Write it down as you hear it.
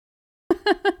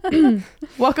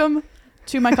Welcome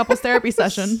to my couples therapy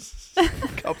session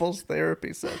Couples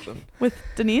therapy session. with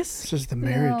Denise This is the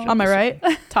marriage episode. on my right,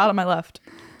 Todd on my left.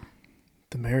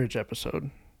 The marriage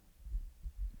episode.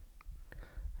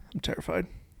 I'm terrified.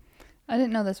 I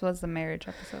didn't know this was the marriage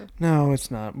episode. No, it's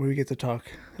not. We get to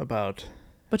talk about...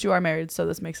 But you are married, so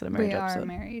this makes it a marriage We episode. are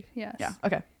married, yes. Yeah,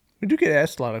 okay. We do get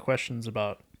asked a lot of questions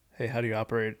about, hey, how do you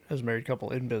operate as a married couple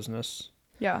in business?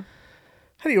 Yeah.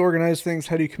 How do you organize things?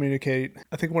 How do you communicate?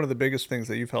 I think one of the biggest things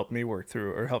that you've helped me work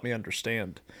through or helped me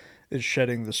understand is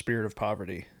shedding the spirit of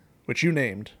poverty, which you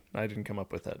named. I didn't come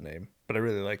up with that name, but I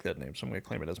really like that name, so I'm going to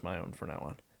claim it as my own from now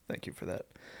on. Thank you for that.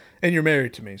 And you're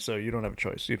married to me, so you don't have a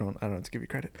choice. I don't have to give you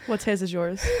credit. What's his is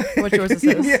yours. What's yours is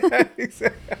his. Yeah,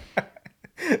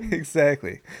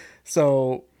 exactly.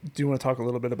 So do you want to talk a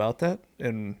little bit about that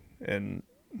and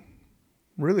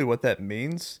really what that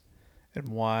means and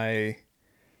why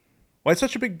it's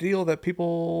such a big deal that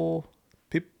people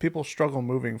struggle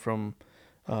moving from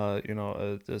a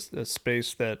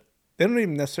space that they don't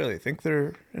even necessarily think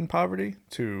they're in poverty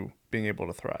to being able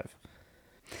to thrive?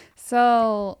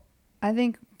 So I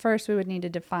think first we would need to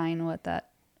define what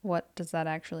does that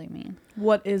actually mean?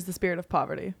 What is the spirit of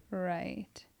poverty?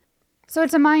 Right. So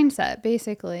it's a mindset,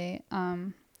 basically.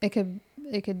 It could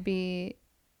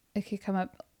come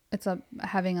up. It's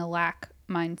having a lack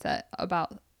mindset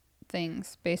about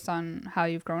things based on how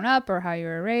you've grown up or how you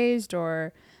were raised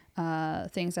or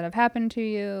things that have happened to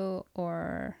you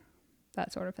or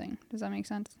that sort of thing. Does that make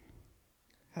sense?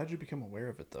 How did you become aware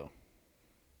of it, though?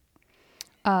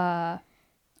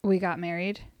 We got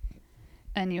married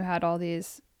and you had all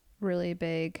these really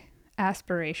big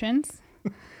aspirations.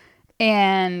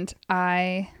 And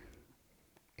I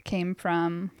came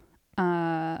from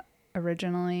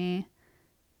originally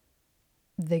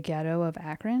the ghetto of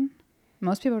Akron.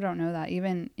 Most people don't know that.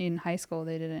 Even in high school,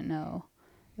 they didn't know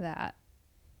that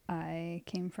I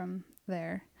came from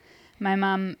there. My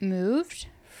mom moved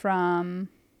 5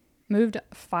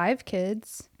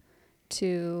 kids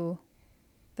to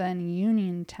then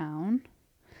Uniontown,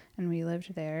 and we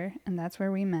lived there, and that's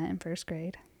where we met in first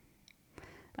grade.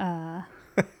 My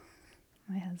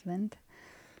husband.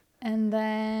 And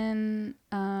then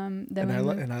I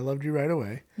loved you right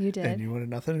away. You did. And you wanted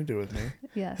nothing to do with me.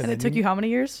 Yes. And it took you how many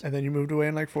years? And then you moved away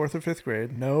in like 4th or 5th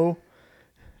grade. No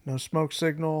smoke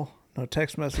signal, no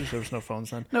text message. There was no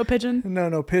phones then. No pigeon?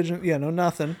 No pigeon. Yeah, no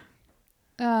nothing.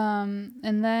 And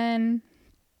then,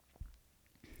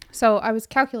 so I was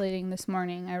calculating this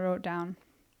morning. I wrote down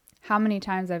how many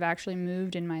times I've actually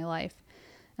moved in my life.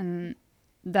 And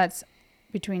that's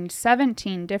between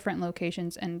 17 different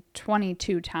locations and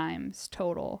 22 times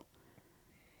total.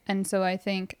 And so I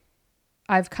think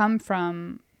I've come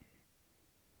from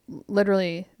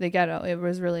literally the ghetto. It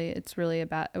was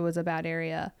a bad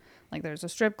area. Like there's a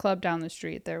strip club down the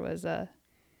street. There was a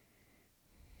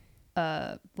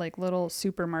like little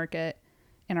supermarket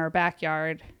in our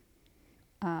backyard.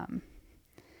 And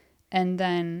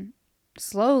then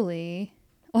slowly,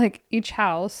 like each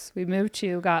house we moved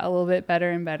to got a little bit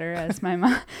better and better as my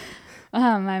mom,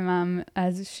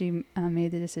 as she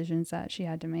made the decisions that she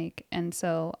had to make. And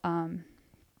so,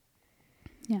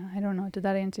 yeah, I don't know. Did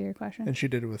that answer your question? And she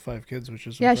did it with 5 kids, which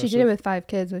is yeah, impressive. she did it with 5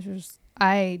 kids, which was,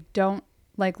 I don't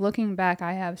like looking back.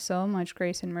 I have so much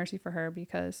grace and mercy for her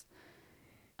because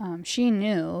she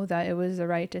knew that it was the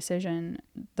right decision,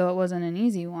 though it wasn't an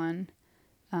easy one.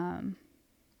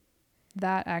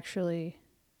 That actually,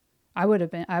 I would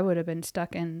have been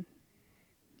stuck in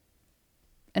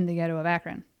the ghetto of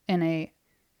Akron in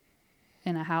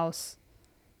a house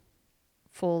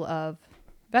full of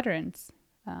veterans,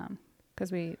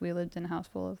 because we lived in a house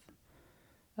full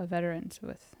of veterans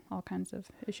with all kinds of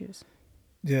issues.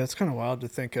 Yeah, it's kind of wild to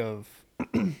think of.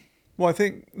 Well, I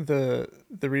think the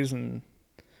reason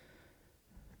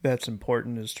that's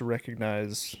important is to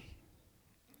recognize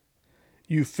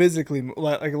you physically,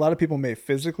 like a lot of people may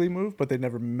physically move, but they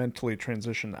never mentally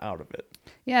transition out of it.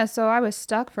 Yeah, so I was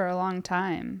stuck for a long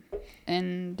time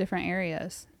in different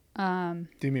areas. Do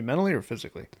you mean mentally or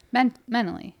physically?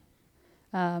 Mentally.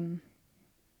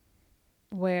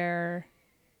 Where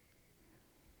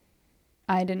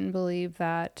I didn't believe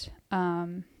that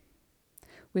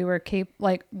we were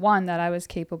one, that I was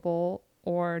capable,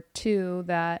 or 2,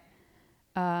 that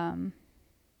it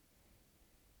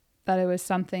was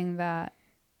something that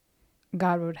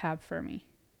God would have for me.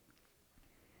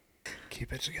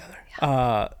 Keep it together.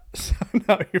 Yeah. So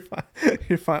no, you're fine.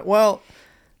 You're fine. Well,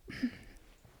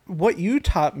 what you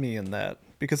taught me in that,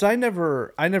 because I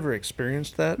never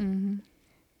experienced that. Mm-hmm.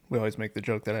 We always make the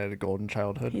joke that I had a golden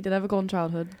childhood. He did have a golden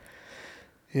childhood.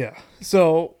 Yeah.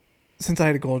 So since I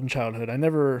had a golden childhood, I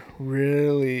never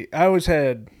really, I always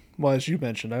had, well, as you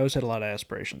mentioned, I always had a lot of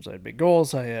aspirations. I had big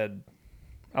goals. I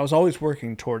was always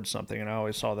working towards something, and I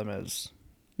always saw them as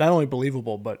not only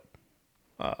believable, but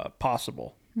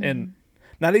possible. And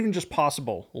not even just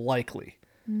possible, likely.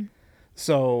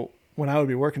 So when I would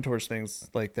be working towards things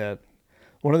like that,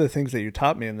 one of the things that you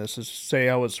taught me in this is, say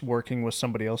I was working with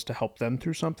somebody else to help them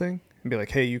through something and be like,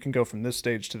 hey, you can go from this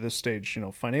stage to this stage,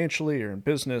 financially or in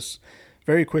business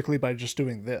very quickly by just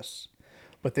doing this.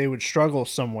 But they would struggle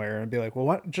somewhere and be like, well,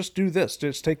 what? Just do this.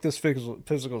 Just take this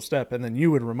physical step. And then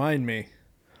you would remind me,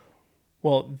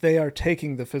 well, they are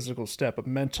taking the physical step, but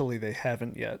mentally they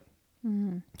haven't yet.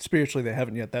 Spiritually they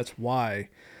haven't yet. That's why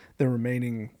they're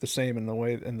remaining the same in the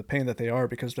way and the pain that they are,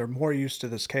 because they're more used to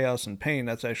this chaos and pain.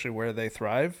 That's actually where they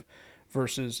thrive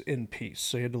versus in peace.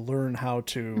 So you had to learn how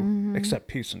to accept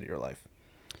peace into your life.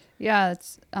 Yeah,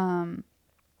 it's when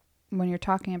you're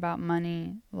talking about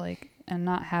money, like, and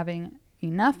not having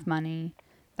enough money,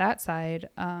 that side,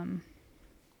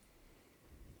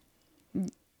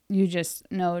 you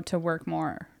just know to work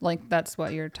more. Like, that's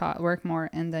what you're taught. Work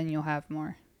more, and then you'll have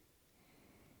more.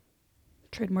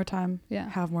 Trade more time. Yeah.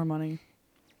 Have more money.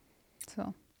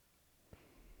 So.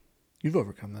 You've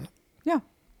overcome that. Yeah.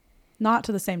 Not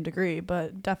to the same degree,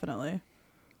 but definitely.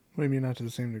 What do you mean not to the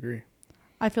same degree?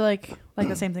 I feel like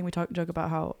the same thing we joke about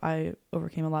how I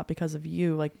overcame a lot because of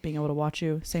you, like being able to watch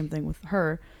you. Same thing with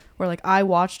her, where like I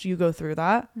watched you go through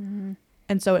that. And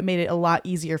so it made it a lot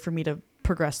easier for me to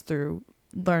progress through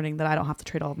learning that I don't have to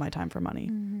trade all of my time for money.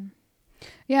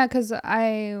 Yeah, because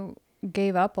I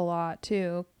gave up a lot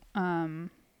too, to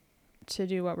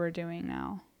do what we're doing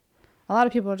now. A lot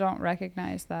of people don't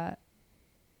recognize that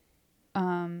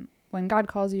when God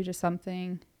calls you to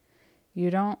something,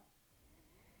 you don't,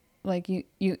 like,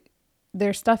 you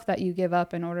there's stuff that you give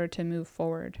up in order to move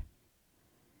forward,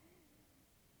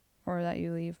 or that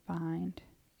you leave behind,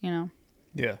 Yeah.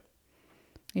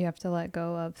 You have to let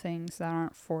go of things that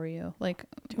aren't for you. Like,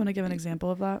 Do you want to give an example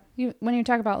of that? when you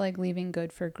talk about like leaving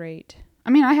good for great, I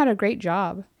mean, I had a great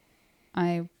job.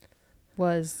 You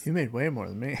made way more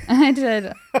than me. I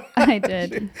did.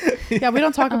 Yeah, we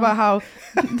don't talk about how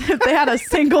they had a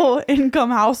single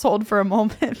income household for a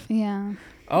moment. Yeah.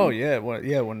 Oh yeah,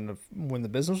 when the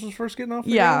business was first getting off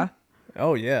the Yeah. ground?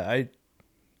 Oh yeah,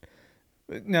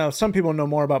 now some people know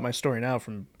more about my story now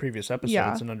from previous episodes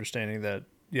Yeah. and understanding that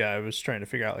I was trying to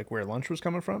figure out like where lunch was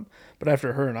coming from. But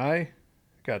after her and I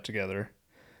got together,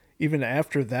 even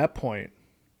after that point,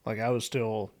 like I was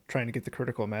still trying to get the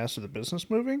critical mass of the business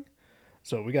moving.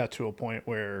 So we got to a point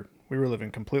where we were living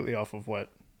completely off of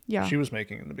what Yeah. she was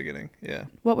making in the beginning. Yeah.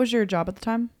 What was your job at the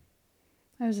time?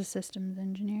 I was a systems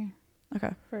engineer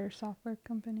Okay. for a software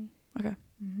company. Okay.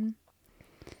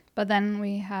 But then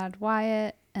we had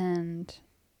Wyatt, and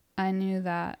I knew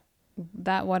that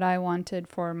what I wanted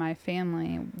for my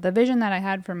family, the vision that I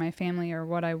had for my family, or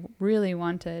what I really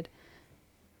wanted,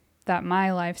 that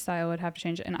my lifestyle would have to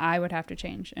change and I would have to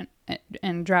change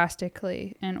and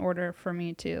drastically in order for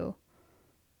me to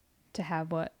have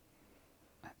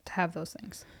those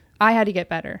things. I had to get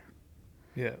better.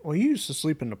 Yeah. Well, you used to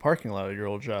sleep in the parking lot of your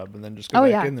old job and then just go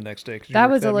back in the next day because you That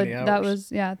worked was that many hours.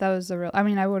 that was a real, I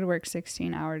mean, I would work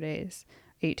 16-hour days,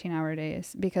 18-hour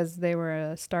days, because they were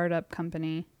a startup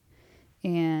company,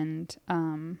 and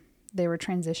they were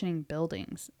transitioning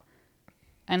buildings.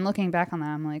 And looking back on that,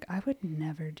 I'm like, I would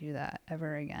never do that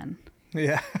ever again.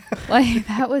 Yeah. Like,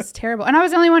 that was terrible. And I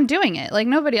was the only one doing it. Like,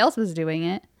 nobody else was doing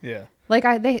it. Yeah. Like,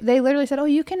 they literally said, oh,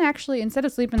 you can actually, instead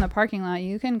of sleep in the parking lot,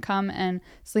 you can come and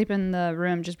sleep in the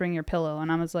room, just bring your pillow.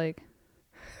 And I was like,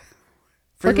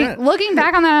 looking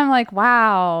back on that, I'm like,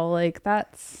 wow, like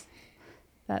that's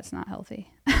not healthy.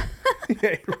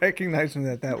 Yeah, recognizing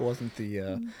that wasn't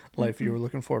the life you were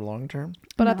looking for long term.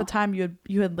 But at the time,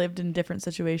 you had lived in different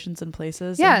situations and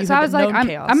places. Yeah, and you so had I was like, known I'm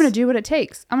chaos. going to do what it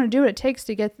takes. I'm going to do what it takes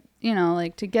to get,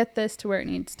 to get this to where it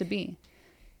needs to be.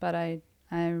 But I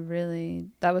really,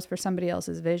 that was for somebody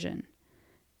else's vision.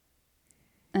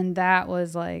 And that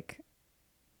was like,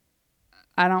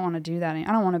 I don't want to do that. I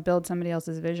don't want to build somebody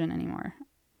else's vision anymore.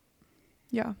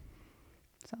 Yeah.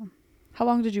 So, How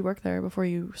long did you work there before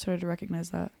you started to recognize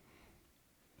that?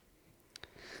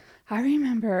 I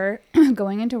remember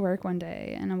going into work one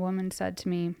day, and a woman said to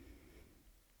me,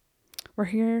 "We're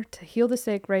here to heal the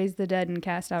sick, raise the dead, and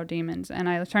cast out demons." And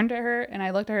I turned to her and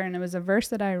I looked at her, and it was a verse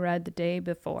that I read the day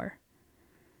before.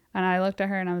 And I looked at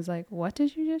her and I was like, "What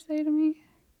did you just say to me?"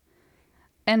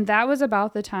 And that was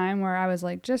about the time where I was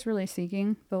like just really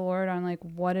seeking the Lord on like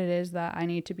what it is that I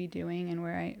need to be doing, and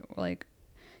where I like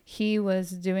he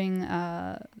was doing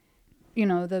the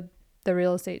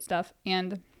real estate stuff,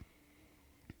 and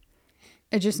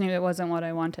I just knew it wasn't what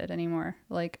I wanted anymore.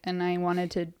 Like, and I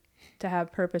wanted to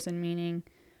have purpose and meaning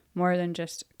more than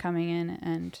just coming in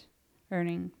and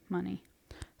earning money.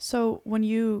 So when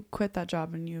you quit that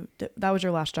job and that was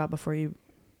your last job before you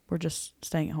were just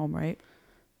staying at home, right?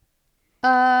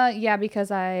 Yeah,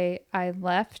 because I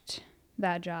left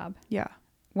that job, Yeah.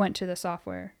 went to the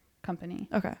software company,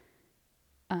 Okay.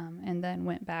 and then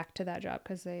went back to that job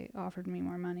because they offered me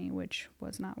more money, which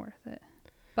was not worth it.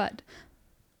 But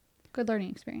good learning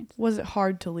experience. Was it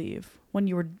hard to leave when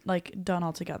you were like done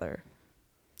altogether?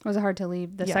 Was it hard to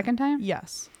leave the Yeah. second time?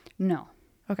 Yes. No.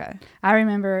 Okay. I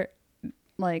remember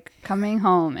like coming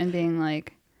home and being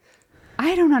like,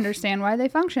 I don't understand why they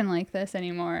function like this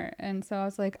anymore. And so I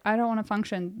was like, I don't want to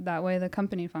function that way the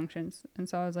company functions. And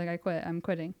so I was like, I quit. I'm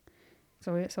quitting.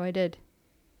 So I did.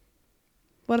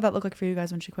 What did that look like for you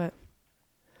guys when she quit?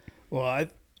 Well,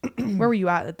 Where were you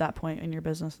at that point in your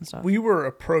business and stuff? we were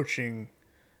approaching,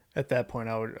 at that point,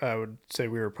 I would say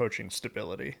we were approaching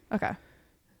stability. Okay.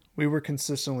 We were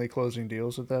consistently closing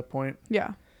deals at that point.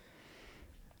 Yeah.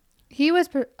 He was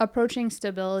approaching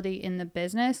stability in the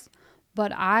business,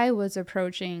 but I was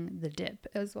approaching the dip,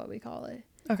 is what we call it.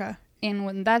 Okay. And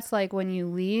when that's like when you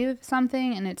leave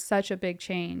something and it's such a big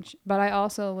change. But I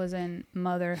also was in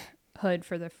motherhood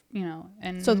for the,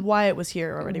 and So Wyatt was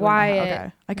here already. Wyatt-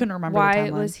 Okay. I couldn't remember Wyatt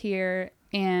the timeline. was here,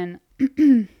 and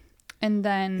and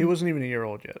then He wasn't even a year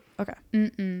old yet. Okay.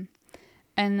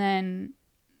 and then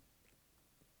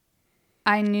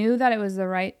I knew that it was the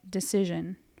right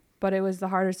decision, but it was the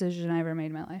hardest decision I ever made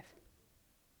in my life.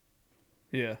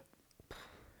 Yeah.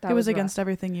 That It was rough. against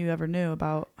everything you ever knew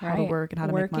about how to Right. work and how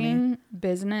to make money. Working,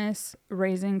 business,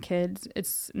 raising kids,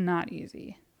 it's not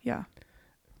easy. Yeah.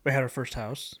 We had our first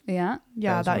house. Yeah.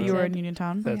 Yeah, That's that when you I were did. in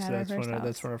Uniontown. We That's had our that's first when house.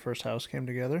 that's when our first house came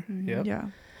together. Mhm. Yep. Yeah.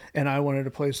 And I wanted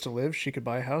a place to live. She could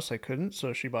buy a house. I couldn't,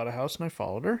 so she bought a house, and I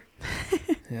followed her.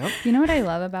 Yep. You know what I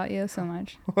love about you so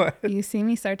much? What? You see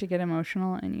me start to get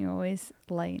emotional and you always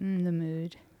lighten the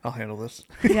mood. I'll handle this.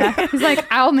 Yeah. He's like,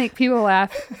 I'll make people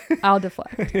laugh. I'll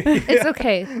deflect. It's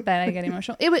okay that I get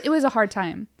emotional. It was a hard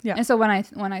time. Yeah. And so when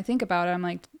I think about it, I'm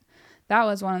like, that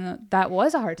was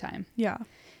a hard time. Yeah.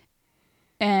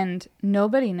 And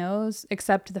nobody knows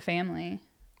except the family,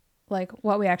 like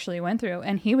what we actually went through.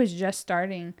 And he was just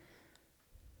starting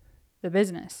the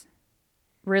business.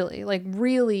 Really.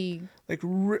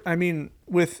 I mean,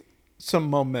 with some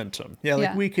momentum. Yeah,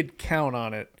 Yeah. we could count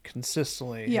on it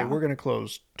consistently. Yeah. Hey, we're going to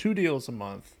close 2 deals a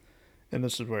month. And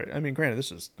this is where, I mean, granted,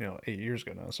 this is, 8 years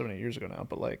ago now, 7, 8 years ago now,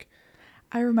 but like,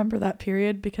 I remember that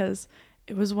period because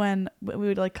it was when we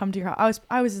would like come to your house.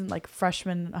 I was in like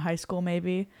freshman in high school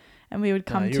maybe, and we would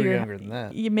come you to were your younger than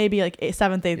that. maybe like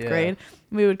 7th, 8th Yeah. grade.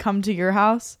 We would come to your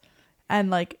house,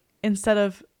 and like instead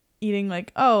of eating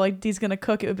like, oh, like Dee's gonna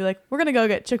cook, it would be like, we're gonna go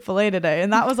get Chick-fil-A today,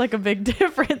 and that was like a big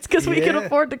difference because we could Yeah.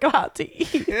 afford to go out to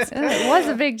eat. It was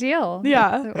a big deal.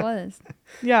 Yeah. It was.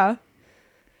 Yeah.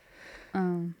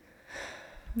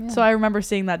 Yeah. So I remember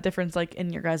seeing that difference like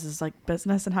in your guys' like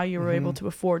business and how you were able Mhm. to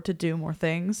afford to do more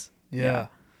things. Yeah.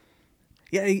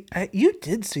 Yeah, you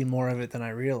did see more of it than I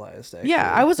realized, actually. Yeah,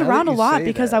 I was Now that around a you lot say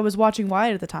because that, I was watching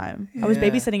Wyatt at the time. I was Yeah.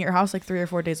 babysitting at your house like 3 or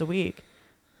 4 days a week.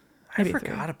 I maybe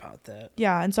forgot about that.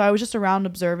 Yeah, and so I was just around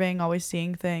observing, always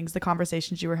seeing things, the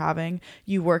conversations you were having,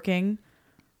 you working.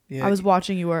 Yeah, I was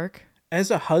watching you work. as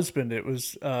a husband, it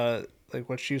was like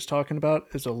what she was talking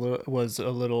about was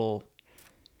a little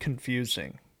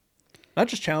confusing. Not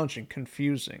just challenging,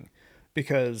 confusing,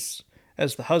 because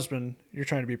as the husband, you're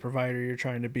trying to be a provider, you're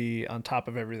trying to be on top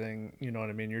of everything, you know what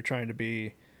I mean? You're trying to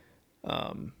be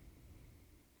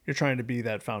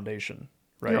that foundation,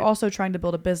 right? You're also trying to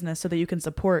build a business so that you can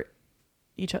support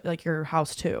like your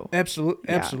house too. Absolutely,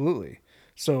 Yeah. absolutely.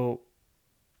 So,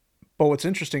 but what's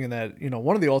interesting in that,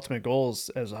 one of the ultimate goals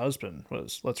as a husband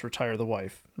was let's retire the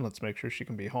wife and let's make sure she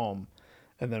can be home,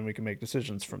 and then we can make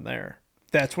decisions from there.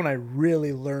 That's when I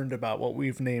really learned about what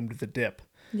we've named the dip.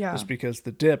 Yeah. Is because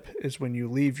the dip is when you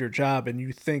leave your job and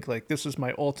you think like this is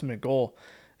my ultimate goal,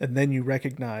 and then you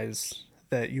recognize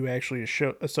that you actually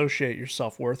associate your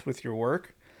self-worth with your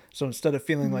work. So instead of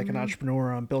feeling like an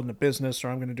entrepreneur, I'm building a business or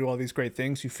I'm going to do all these great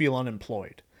things, you feel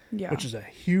unemployed. Yeah. Which is a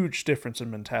huge difference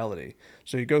in mentality.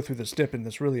 So you go through this dip in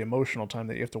this really emotional time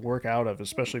that you have to work out of,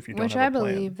 especially if you don't Which I have a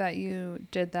plan. believe that you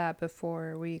did that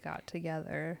before we got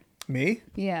together. Me?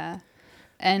 Yeah.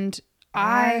 And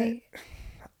I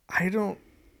don't.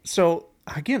 So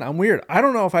again, I'm weird. I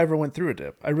don't know if I ever went through a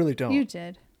dip. I really don't. You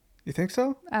did. You think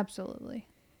so? Absolutely.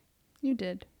 You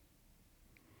did.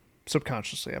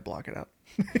 subconsciously I block it out.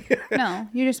 No,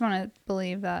 you just want to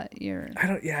believe that you're.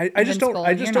 I just don't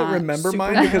You're not remember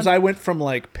mine Superman. because I went from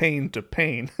like pain to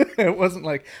pain. It wasn't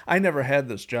like I never had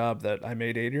this job that I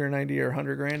made 80 or 90 or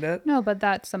 100 grand at. No, but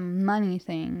that's a money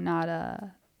thing, not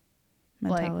a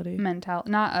Mentality.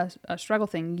 not a struggle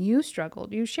thing. You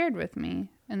struggled. You shared with me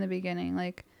in the beginning,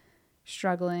 like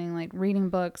struggling, like reading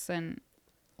books and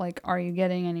like, are you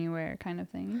getting anywhere kind of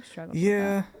thing. You struggled.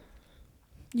 Yeah.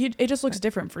 It just looks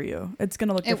different for you. It's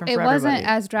gonna look different It for wasn't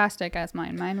everybody. as drastic as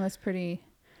mine. Mine was pretty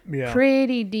Yeah.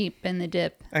 pretty deep in the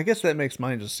dip. I guess that makes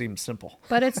mine just seem simple.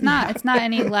 But it's not. It's not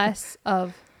any less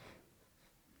of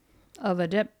a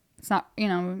dip. It's not.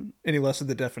 Any less of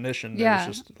the definition. Yeah,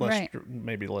 It's just less, right.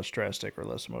 maybe less drastic or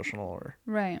less emotional or.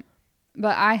 Right.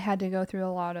 But I had to go through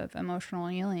a lot of emotional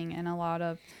healing and a lot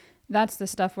of. That's the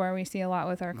stuff where we see a lot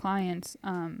with our clients,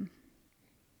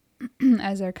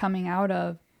 as they're coming out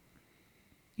of,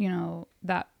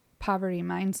 that poverty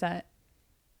mindset,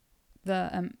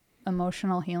 the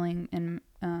emotional healing and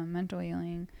mental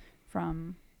healing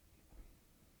from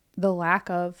the lack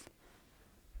of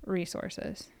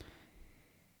resources.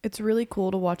 It's really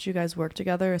cool to watch you guys work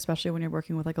together, especially when you're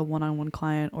working with like a one-on-one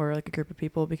client or like a group of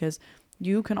people, because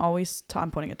you can always,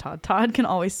 I'm pointing at Todd. Todd can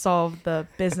always solve the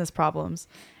business problems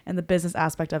and the business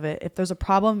aspect of it. If there's a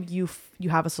problem, you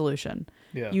have a solution.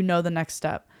 Yeah. You know the next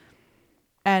step.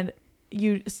 And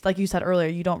you, like you said earlier,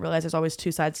 you don't realize there's always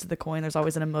two sides to the coin. There's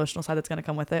always an emotional side that's going to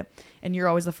come with it. And you're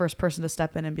always the first person to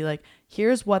step in and be like,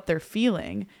 here's what they're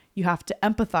feeling. You have to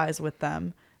empathize with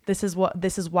them. This is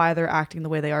why they're acting the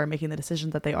way they are, making the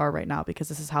decisions that they are right now, because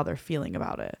this is how they're feeling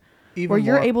about it. Even Where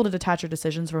you're more- able to detach your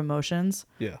decisions from emotions.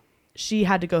 Yeah. She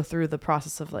had to go through the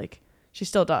process of like, she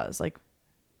still does, like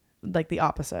the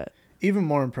opposite. Even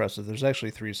more impressive, there's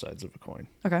actually three sides of a coin.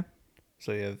 Okay.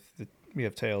 So you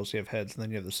have tails, you have heads, and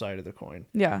then you have the side of the coin.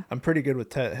 Yeah. I'm pretty good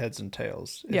with heads and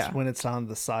tails. It's Yeah. when it's on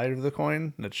the side of the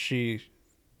coin that she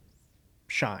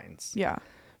shines. Yeah.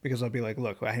 Because I'll be like,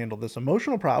 look, I handled this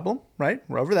emotional problem, right?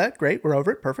 We're over that. Great. We're over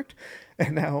it. Perfect.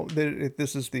 And now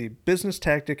this is the business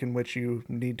tactic in which you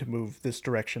need to move this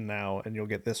direction now, and you'll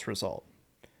get this result.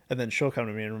 And then she'll come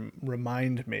to me and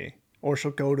remind me, or she'll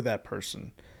go to that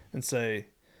person and say,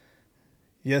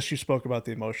 yes, you spoke about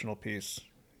the emotional piece.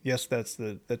 Yes, that's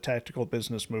the tactical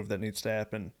business move that needs to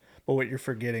happen. But what you're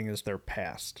forgetting is their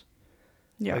past.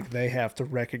 Yeah. Like they have to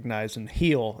recognize and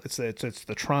heal. It's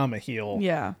the trauma heal.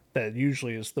 Yeah. That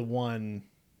usually is the one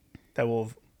that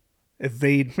will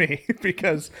evade me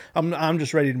because I'm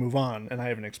just ready to move on and I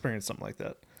haven't experienced something like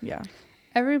that. Yeah.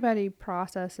 Everybody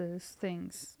processes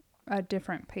things at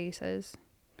different paces.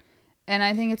 And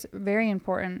I think it's very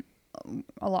important.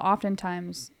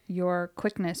 Oftentimes, your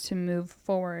quickness to move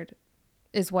forward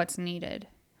is what's needed,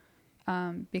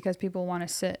 because people want to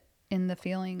sit in the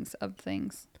feelings of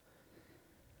things.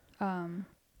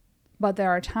 But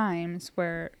there are times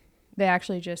where they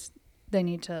actually they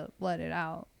need to let it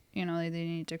out. They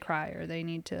need to cry, or they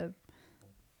need to,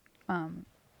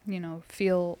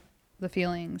 feel the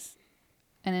feelings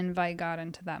and invite God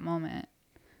into that moment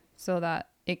so that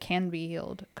it can be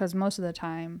healed. Because most of the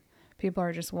time, people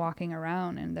are just walking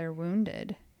around and they're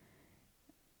wounded,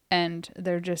 and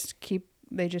they just keep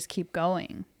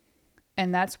going.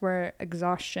 And that's where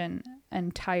exhaustion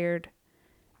and tired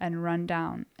and run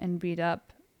down and beat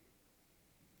up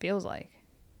feels like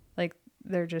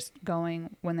they're just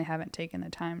going when they haven't taken the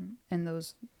time in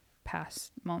those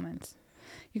past moments.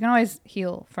 You can always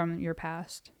heal from your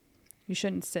past. You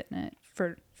shouldn't sit in it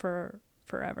for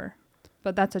forever.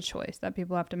 But that's a choice that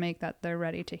people have to make, that they're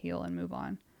ready to heal and move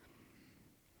on.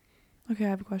 Okay, I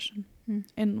have a question.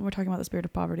 And we're talking about the spirit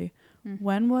of poverty.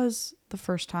 When was the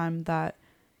first time that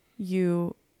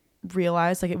you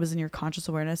realized, like it was in your conscious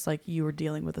awareness, like you were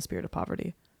dealing with the spirit of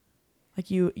poverty? Like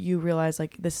you realized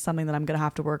like this is something that I'm going to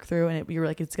have to work through, and you were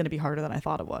like, it's going to be harder than I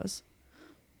thought it was.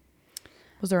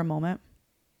 Was there a moment?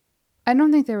 I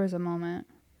don't think there was a moment.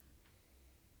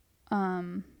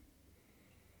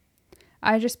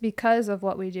 I just, because of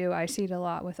what we do, I see it a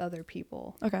lot with other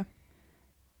people. Okay.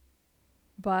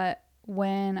 But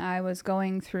when I was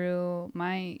going through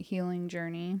my healing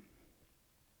journey,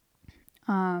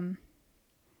 a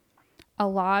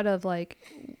lot of like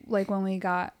when we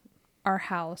got our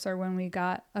house or when we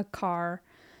got a car,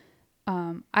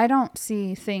 I don't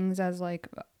see things as like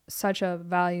such a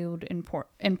valued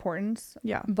importance.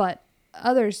 Yeah. But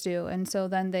others do. And so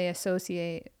then they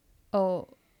associate, oh,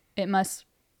 it must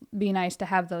be nice to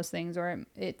have those things, or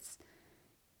it's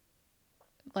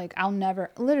like,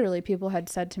 literally people had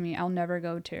said to me, I'll never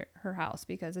go to her house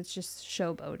because it's just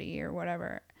showboaty or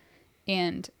whatever.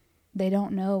 And they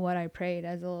don't know what I prayed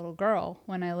as a little girl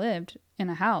when I lived in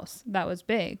a house that was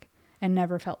big. and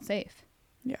never felt safe.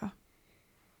 Yeah.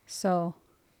 So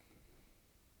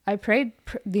I prayed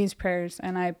these prayers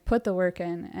and I put the work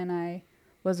in, and I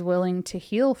was willing to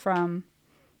heal from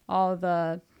all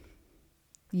the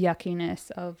yuckiness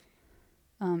of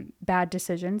bad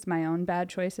decisions, my own bad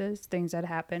choices, things that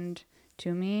happened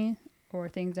to me or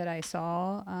things that I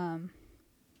saw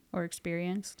or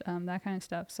experienced, that kind of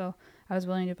stuff. So I was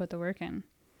willing to put the work in.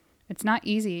 It's not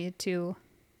easy to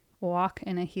walk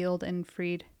in a healed and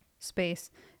freed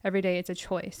space every day. It's a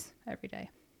choice every day.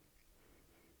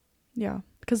 Yeah.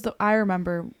 Because I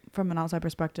remember from an outside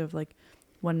perspective, like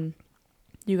when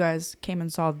you guys came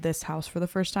and saw this house for the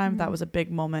first time, that was a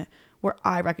big moment where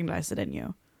I recognized it in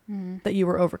you, that you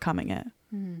were overcoming it,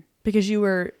 because you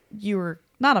were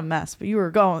not a mess, but you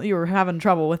were having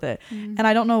trouble with it. And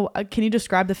I don't know, can you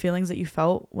describe the feelings that you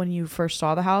felt when you first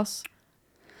saw the house?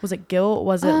 Was it guilt?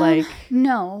 Was it like...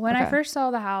 No, when I Okay. first saw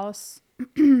the house,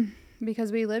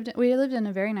 because we lived in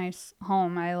a very nice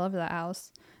home. I love that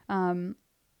house.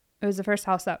 It was the first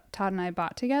house that Todd and I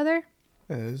bought together.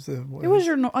 It was the, It was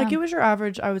your it was your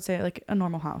average, I would say, like a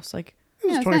normal house. Like It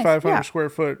was Yeah, a it's nice. 2,500 Yeah. square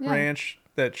foot Yeah. ranch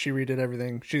that she redid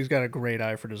everything. She's got a great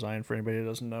eye for design for anybody who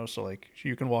doesn't know. So, like,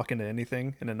 you can walk into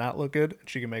anything and it not look good. And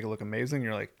she can make it look amazing.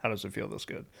 You're like, how does it feel this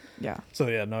good? yeah, So,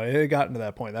 yeah, no, it got into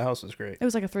that point. That house is great. it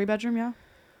was like a 3-bedroom. Yeah.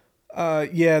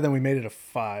 Yeah, then we made it a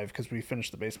 5 because we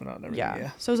finished the basement out and everything. Yeah.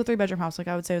 Yeah. So it was a 3-bedroom house. Like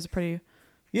I would say it was a pretty...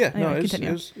 Yeah, no, Anyway, it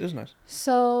continue. was nice.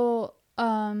 So,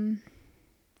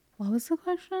 what was the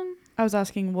question? I was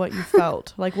asking what you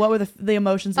felt. Like what were the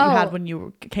emotions that you Oh. had when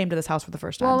you came to this house for the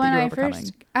first time? Well, that when you were I overcoming?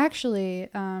 first, actually,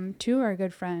 two of our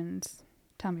good friends,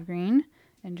 Tommy Green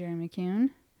and Jeremy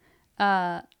Kuhn,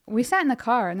 we sat in the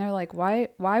car and they're like, why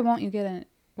won't you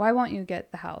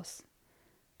get the house?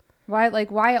 Why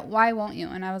won't you?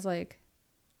 And I was like,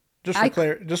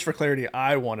 Just for clarity,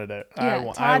 I wanted it. yeah,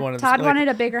 I wanted Todd like, wanted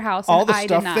a bigger house. all and the I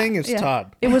stuff did not. thing is Yeah.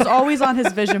 Todd. It was always on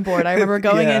his vision board. I remember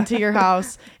going Yeah. into your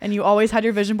house and you always had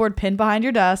your vision board pinned behind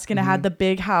your desk, and it Mm-hmm. had the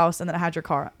big house and then it had your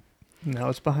car. Now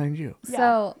it's behind you.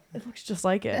 So It looks just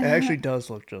like It it. actually does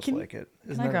look just Can- like it.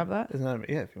 I grab that? Isn't that?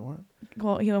 Yeah, if you want.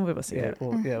 Well, he won't be able to see Yeah, it,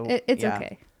 well, yeah, well, it's Yeah.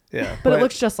 okay. yeah. but it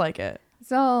looks just like it.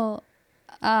 So,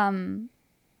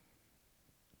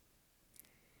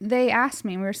 they asked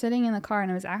me, we were sitting in the car, and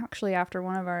it was actually after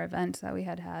one of our events that we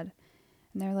had. And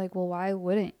they're like, well, why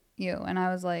wouldn't you? And I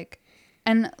was like,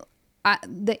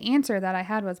 the answer that I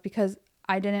had was because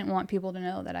I didn't want people to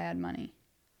know that I had money.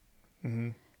 Mm-hmm.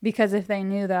 Because if they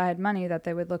knew that I had money, that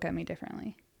they would look at me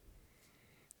differently.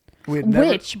 We'd never,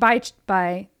 Which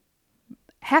by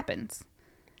happens.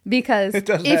 Because It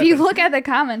does if you happen. look at the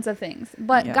comments of things,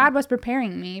 but Yeah. God was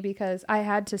preparing me because I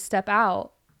had to step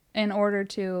out in order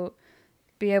to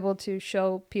be able to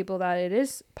show people that it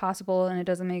is possible and it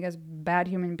doesn't make us bad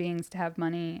human beings to have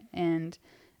money and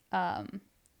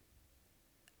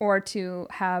or to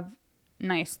have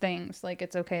nice things. Like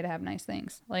it's okay to have nice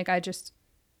things. Like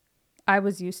I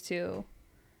was used to,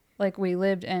 like we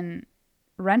lived in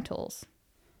rentals.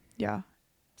 Yeah.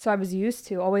 So I was used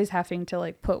to always having to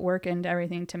like put work into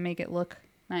everything to make it look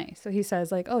nice. So he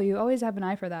says like, oh, you always have an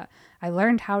eye for that. I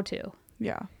learned how to.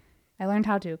 Yeah. I learned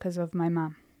how to because of my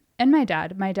mom and my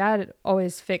dad. My dad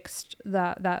always fixed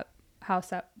that house,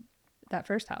 that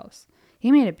first house.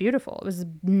 He made it beautiful. It was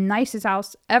the nicest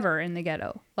house ever in the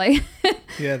ghetto. Like,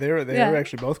 Yeah, they were Yeah.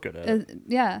 actually both good at it.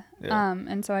 yeah. Yeah.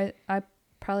 And so I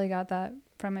probably got that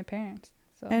from my parents.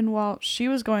 So And while she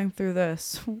was going through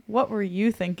this, what were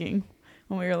you thinking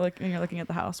when you're looking at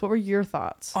the house? What were your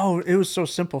thoughts? Oh, it was so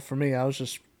simple for me. I was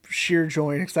just sheer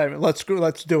joy and excitement. Let's go.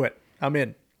 Let's do it. I'm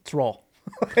in. Let's roll.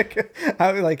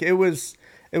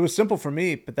 It was simple for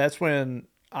me, but that's when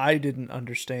I didn't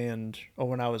understand, or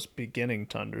when I was beginning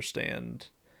to understand,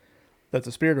 that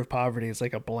the spirit of poverty is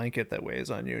like a blanket that weighs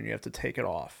on you and you have to take it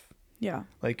off. Yeah.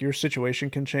 Like your situation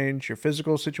can change, your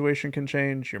physical situation can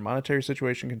change, your monetary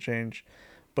situation can change,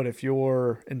 but if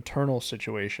your internal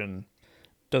situation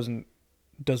doesn't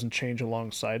change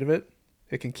alongside of it,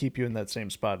 it can keep you in that same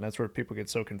spot. And that's where people get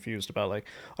so confused about, like,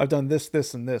 I've done this,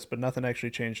 this, and this, but nothing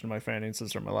actually changed in my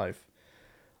finances or my life.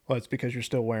 Well, it's because you're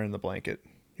still wearing the blanket.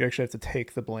 You actually have to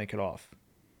take the blanket off.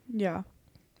 Yeah.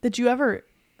 Did you ever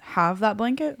have that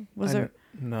blanket? Was I there?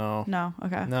 No. No.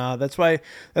 Okay. No, that's why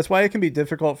it can be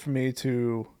difficult for me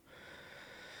to.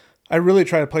 I really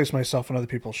try to place myself in other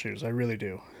people's shoes. I really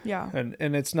do. Yeah. And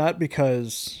it's not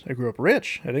because I grew up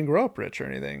rich. I didn't grow up rich or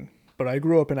anything, but I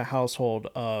grew up in a household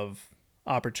of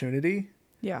opportunity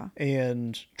Yeah.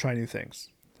 and try new things.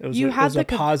 It was, You it had was the a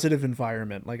positive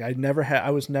environment. Like I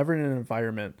was never in an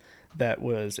environment that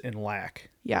was in lack.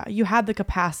 Yeah, you had the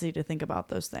capacity to think about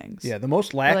those things. Yeah, the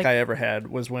most lack like- I ever had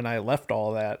was when I left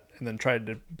all that and then tried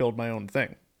to build my own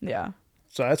thing. Yeah.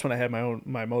 So that's when I had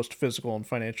my most physical and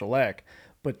financial lack.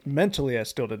 But mentally, I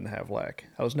still didn't have lack.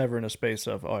 I was never in a space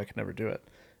of, I could never do it.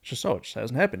 It's just, it just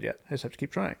hasn't happened yet. I just have to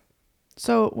keep trying.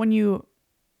 So when you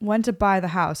went to buy the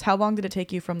house, how long did it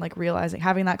take you from like realizing,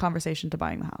 having that conversation to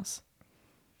buying the house?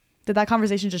 Did that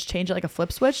conversation just change it like a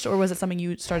flip switch, or was it something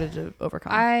you started to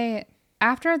overcome?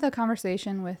 After the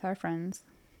conversation with our friends,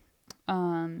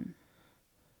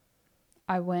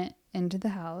 I went into the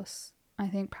house. I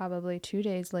think probably 2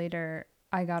 days later,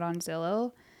 I got on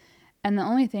Zillow. And the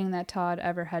only thing that Todd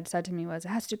ever had said to me was, it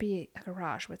has to be a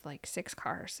garage with like 6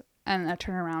 cars and a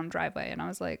turnaround driveway. And I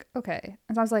was like, okay.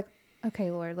 And so I was like,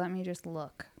 okay, Lord, let me just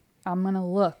look. I'm going to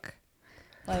look.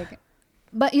 Like,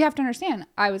 but you have to understand,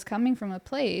 I was coming from a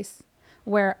place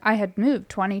where I had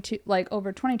moved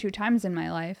over 22 times in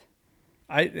my life.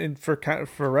 For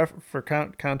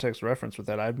context reference with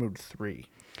that, I've moved 3.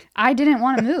 I didn't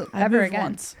want to move ever again.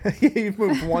 Once. You've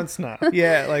moved once now.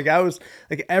 Yeah, like I was,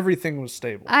 like everything was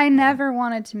stable. I never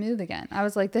wanted to move again. I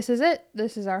was like, this is it.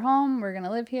 This is our home. We're going to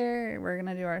live here. We're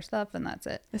going to do our stuff, and that's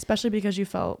it. Especially because you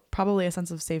felt probably a sense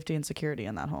of safety and security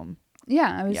in that home.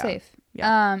 Yeah, I was safe.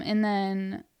 Yeah. And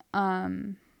then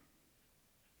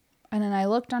I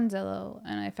looked on Zillow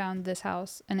and I found this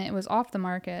house, and it was off the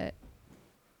market,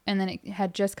 and then it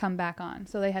had just come back on.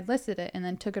 So they had listed it and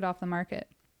then took it off the market.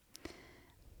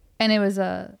 And it was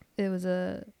a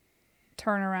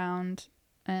turnaround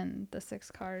and the 6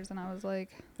 cars, and I was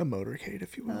like, a motorcade,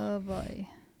 if you will. oh boy.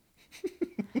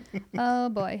 Oh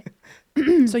boy.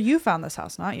 So you found this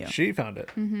house, not you? She found it.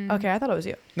 Mm-hmm. Okay, I thought it was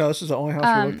you. No, this is the only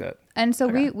house we looked at. And so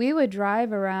Okay. we would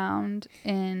drive around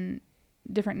in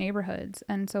different neighborhoods.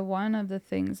 And so one of the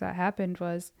things that happened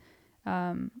was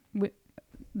there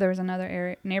was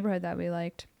another neighborhood that we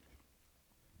liked.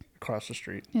 Across the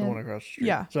street. Yeah. The one across the street.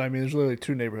 Yeah. So, I mean, there's literally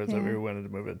 2 neighborhoods that Yeah. we wanted to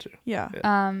move into. Yeah.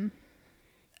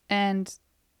 And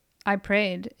I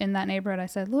prayed in that neighborhood. I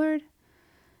said, Lord,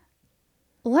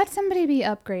 let somebody be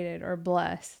upgraded or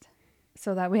blessed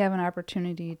so that we have an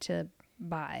opportunity to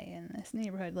buy in this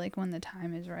neighborhood, like when the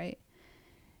time is right.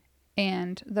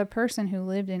 And the person who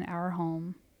lived in our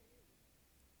home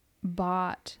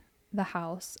bought the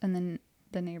house and then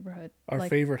the neighborhood. Our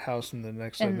favorite house in the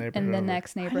next neighborhood. In the over.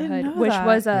 next didn't neighborhood, know which that.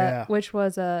 was Yeah. it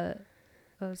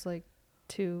was like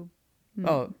 $2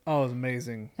 Oh, it was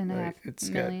amazing. and a Like, half it's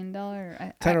 $1 million.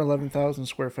 10 or 11,000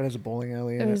 square foot. Has a bowling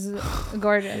alley in It it. was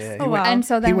gorgeous. Yeah, Oh, wow. And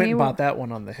so he then went we and were bought that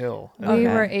one on the hill. we Okay.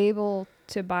 were able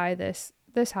to buy this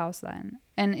house then,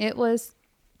 and it was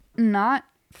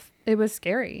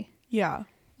scary. Yeah.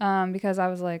 Because I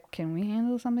was like, can we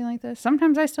handle something like this?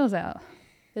 Sometimes I still say, oh,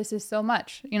 this is so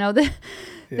much. This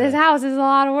Yeah. house is a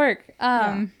lot of work.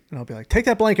 And I'll be like, take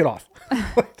that blanket off.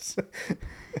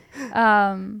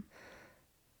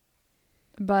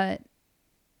 But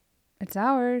it's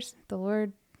ours. The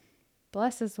Lord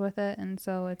blesses with it, and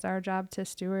so it's our job to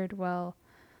steward well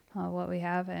what we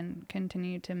have and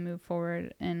continue to move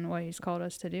forward in what He's called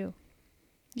us to do.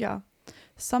 Yeah.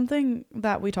 Something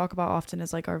that we talk about often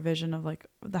is like our vision of like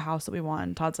the house that we want.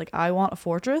 And Todd's like, I want a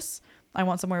fortress. I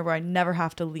want somewhere where I never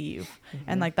have to leave.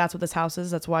 And like, that's what this house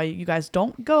is. That's why you guys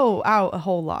don't go out a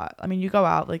whole lot. I mean, you go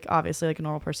out like obviously like a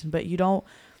normal person, but you don't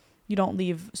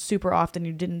leave super often.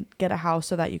 You didn't get a house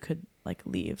so that you could like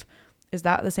leave. Is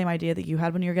that the same idea that you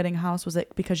had when you were getting a house? Was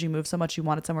it because you moved so much you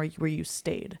wanted somewhere where you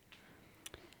stayed?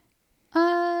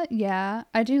 Yeah,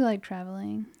 I do like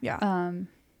traveling. Yeah.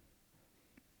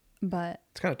 But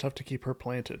It's kind of tough to keep her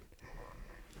planted.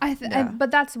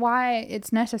 but that's why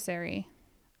it's necessary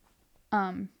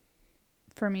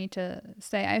for me to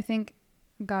stay. I think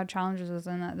God challenges us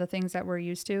in that the things that we're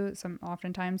used to,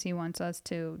 oftentimes He wants us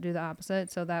to do the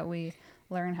opposite so that we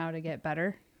learn how to get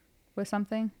better with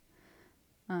something.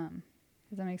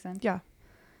 Does that make sense? Yeah.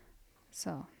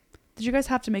 So Did you guys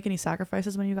have to make any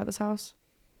sacrifices when you got this house?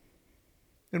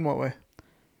 In what way?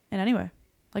 In any way?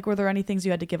 Like, were there any things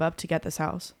you had to give up to get this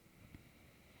house?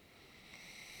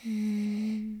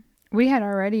 we had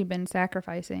already been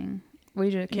sacrificing. We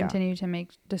just Yeah. continue to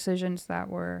make decisions that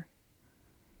were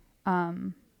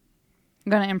going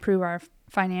to improve our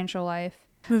financial life.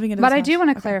 Moving into But this I house? do want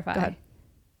to Okay, go clarify. ahead.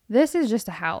 This is just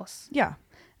a house. Yeah.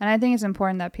 And I think it's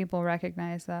important that people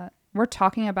recognize that we're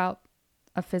talking about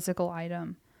a physical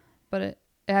item, but it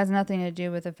has nothing to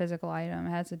do with a physical item.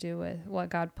 It has to do with what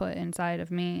God put inside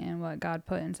of me and what God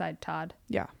put inside Todd.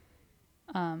 Yeah.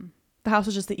 The house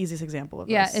is just the easiest example of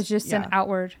Yeah, this. it's just an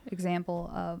outward example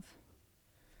of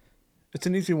It's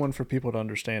an easy one for people to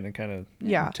understand and kind of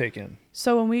Yeah. take in.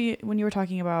 So when you were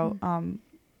talking about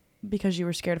because you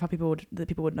were scared of how people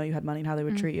would know you had money and how they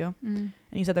would treat you, and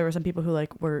you said there were some people who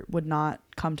like would not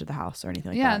come to the house or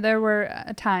anything like that. Yeah, there were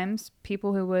times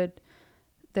people who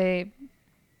they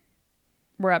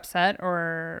were upset,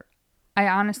 or I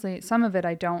honestly, some of it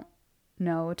I don't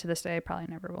know to this day. I probably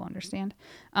never will understand.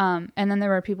 And then there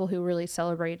were people who really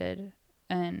celebrated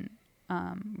and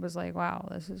was like, wow,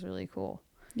 this is really cool.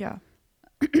 Yeah.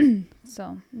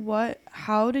 So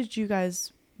how did you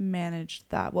guys manage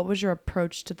that? What was your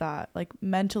approach to that? Like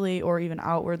mentally or even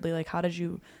outwardly, like how did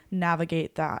you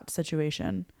navigate that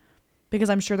situation? Because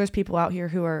I'm sure there's people out here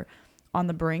who are on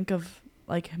the brink of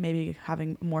like maybe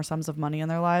having more sums of money in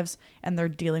their lives and they're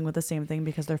dealing with the same thing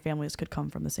because their families could come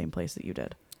from the same place that you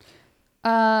did.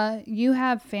 You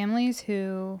have families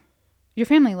your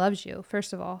family loves you,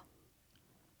 first of all.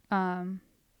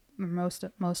 Most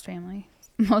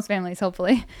families,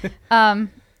 hopefully.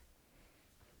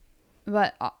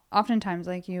 But oftentimes,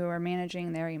 like, you are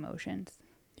managing their emotions.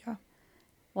 Yeah.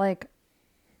 Like,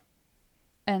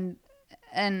 and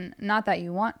not that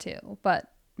you want to,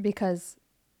 but because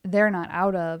they're not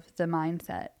out of the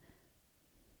mindset,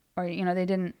 or, you know, they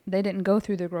didn't go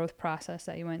through the growth process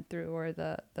that you went through, or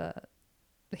the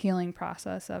healing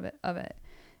process of it.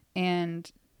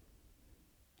 And,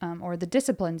 or the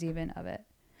disciplines even of it.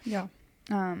 Yeah.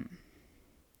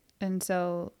 And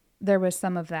so there was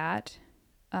some of that.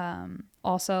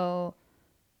 Also,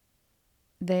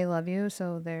 they love you,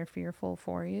 so they're fearful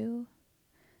for you.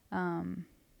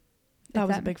 That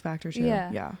was a big factor too.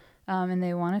 Yeah. Yeah. And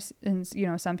they want to, and you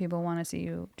know, some people want to see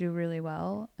you do really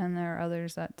well, and there are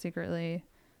others that secretly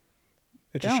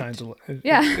It just don't. shines a light.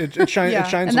 Yeah. It shines. Yeah. It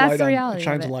shines And a that's light the on. reality It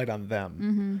shines a of it. light on them.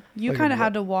 Mm-hmm. You Like kind of what-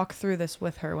 had to walk through this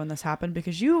with her when this happened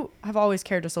because you have always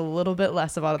cared just a little bit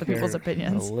less about other people's Care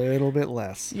opinions. A little bit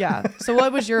less. Yeah. So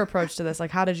what was your approach to this?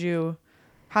 Like, how did you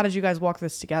guys walk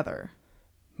this together?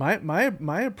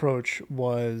 My approach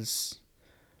was,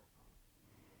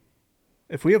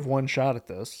 if we have one shot at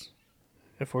this,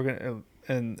 if we're gonna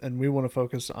and we want to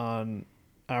focus on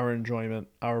our enjoyment,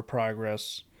 our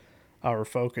progress, our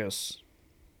focus,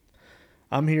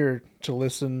 I'm here to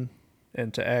listen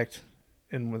and to act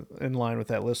in line with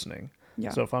that listening. Yeah.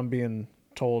 So if I'm being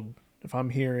told, if I'm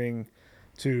hearing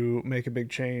to make a big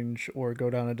change or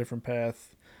go down a different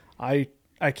path, I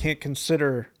can't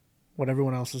consider what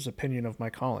everyone else's opinion of my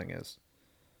calling is.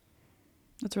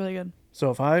 That's really good. So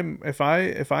if I'm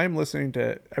listening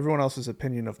to everyone else's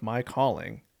opinion of my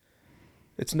calling,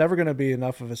 it's never going to be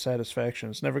enough of a satisfaction.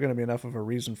 It's never going to be enough of a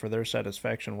reason for their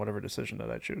satisfaction, whatever decision that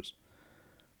I choose.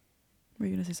 Were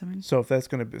you gonna say something? So if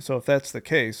that's the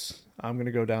case, I'm going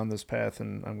to go down this path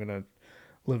and I'm going to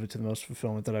live it to the most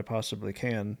fulfillment that I possibly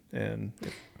can. And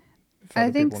if I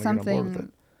other think people wanna get on board with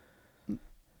something.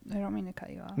 I don't mean to cut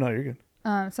you off. No, you're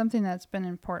good. Something that's been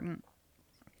important,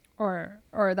 or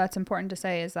that's important to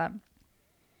say, is that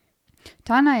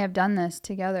Todd and I have done this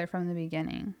together from the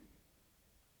beginning.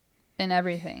 In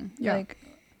everything. Yeah. Like,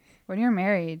 when you're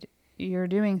married, you're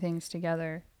doing things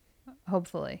together,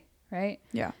 hopefully, right?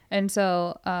 Yeah. And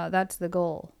so that's the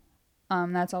goal.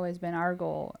 That's always been our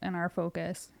goal and our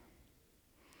focus.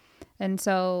 And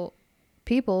so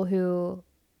people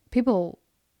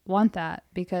want that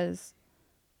because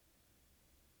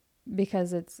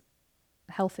it's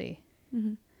healthy.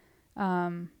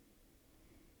 Mm-hmm.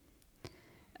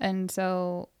 And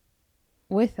so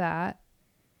with that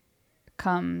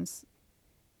comes,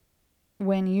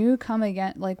 when you come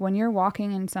again, like when you're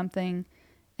walking in something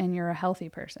and you're a healthy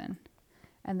person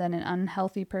and then an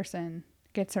unhealthy person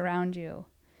gets around you,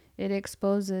 it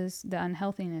exposes the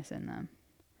unhealthiness in them.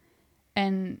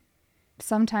 And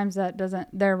sometimes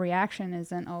their reaction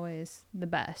isn't always the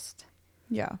best.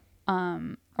 Yeah.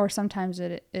 Or sometimes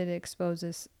it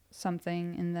exposes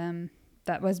something in them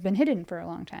that was been hidden for a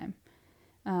long time.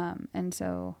 And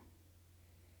so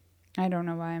I don't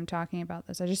know why I'm talking about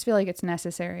this. I just feel like it's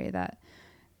necessary that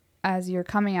as you're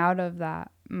coming out of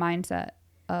that mindset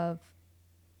of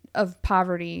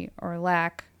poverty or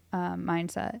lack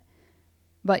mindset,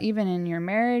 but even in your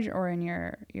marriage or in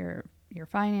your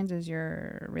finances,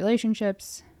 your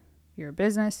relationships, your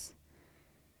business,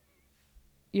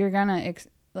 you're gonna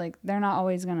they're not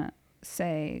always gonna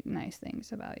say nice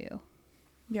things about you.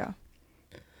 Yeah.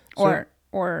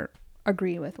 Or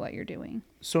agree with what you're doing.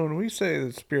 So when we say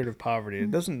the spirit of poverty, it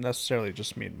doesn't necessarily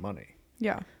just mean money.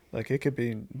 Yeah. Like it could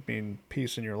mean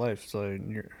peace in your life. So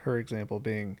in her example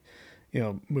being,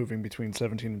 moving between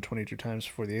 17 and 22 times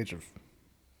before the age of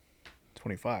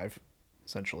 25,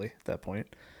 essentially at that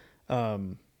point. I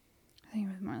think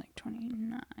it was more like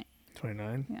 29.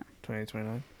 29? Yeah. 28,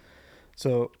 29.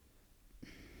 So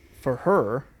for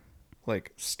her,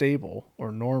 like stable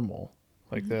or normal,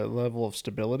 like Mm-hmm. the level of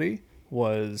stability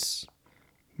was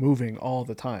moving all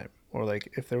the time. Or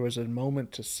like if there was a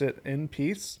moment to sit in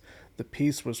peace, the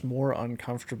peace was more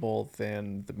uncomfortable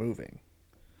than the moving.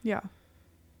 Yeah.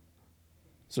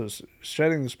 So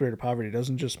shedding the spirit of poverty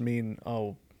doesn't just mean,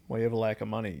 oh, well, you have a lack of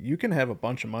money. You can have a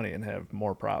bunch of money and have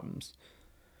more problems.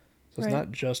 So it's Right.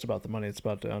 not just about the money, it's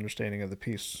about the understanding of the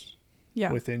peace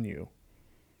Yeah. within you.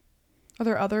 Are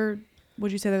there other,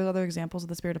 would you say there's other examples of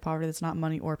the spirit of poverty that's not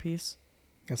money or peace?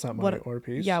 That's not money What- or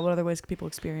peace. Yeah. What other ways could people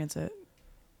experience it?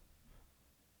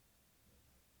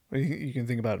 Well, you can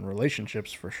think about it in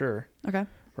relationships for sure, Okay.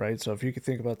 right? So if you could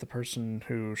think about the person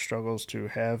who struggles to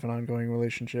have an ongoing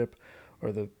relationship,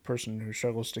 or the person who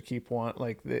struggles to keep one,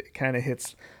 like it kind of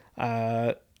hits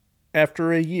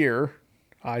after a year,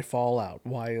 I fall out.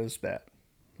 Why is that?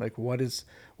 Like what is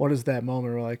that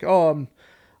moment where like, oh,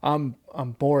 I'm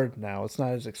bored now. It's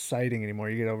not as exciting anymore.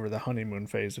 You get over the honeymoon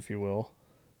phase, if you will,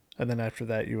 and then after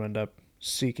that, you end up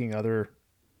seeking other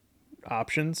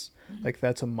options. Like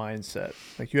that's a mindset.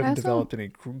 Like you haven't Also- developed any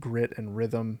grit and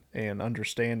rhythm and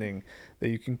understanding that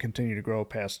you can continue to grow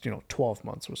past 12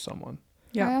 months with someone.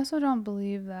 Yeah. I also don't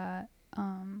believe that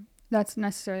that's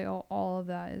necessarily all of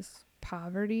that is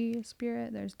poverty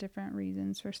spirit. There's different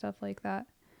reasons for stuff like that.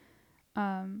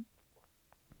 But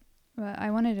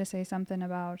I wanted to say something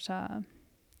about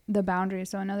the boundaries.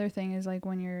 So another thing is like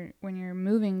when you're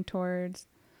moving towards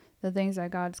the things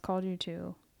that God's called you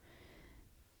to.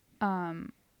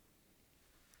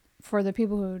 For the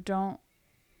people who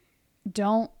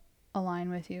don't align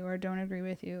with you or don't agree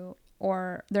with you,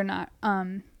 or they're not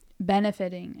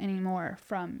benefiting anymore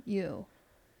from you,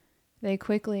 they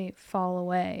quickly fall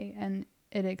away, and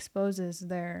it exposes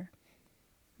their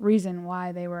reason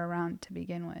why they were around to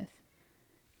begin with.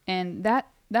 And that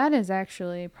is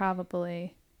actually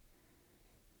probably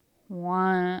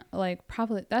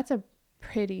that's a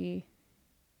pretty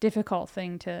difficult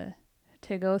thing to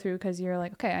go through, because you're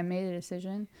like, okay, I made a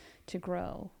decision to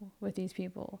grow with these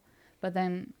people, but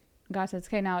then God says,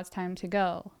 okay, now it's time to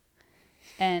go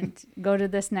and go to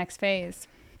this next phase,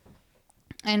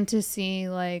 and to see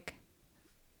like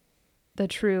the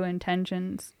true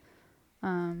intentions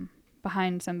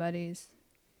behind somebody's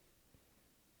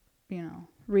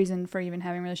reason for even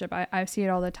having a relationship. I see it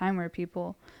all the time where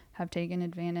people have taken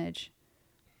advantage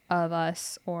of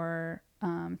us or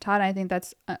Todd. I think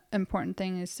that's an important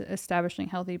thing, is establishing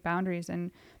healthy boundaries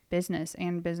in business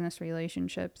and business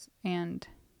relationships. And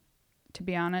to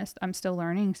be honest, I'm still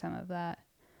learning some of that.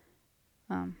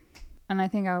 And I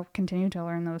think I'll continue to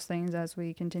learn those things as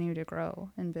we continue to grow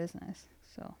in business.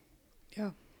 So,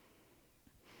 Yeah.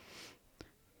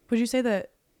 Would you say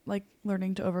that like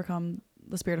learning to overcome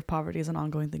the spirit of poverty is an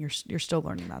ongoing thing? You're still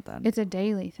learning that then? it's a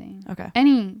daily thing. Okay.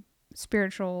 Any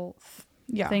spiritual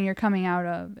Yeah. thing you're coming out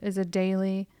of is a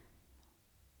daily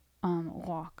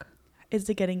walk. Is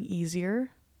it getting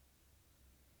easier?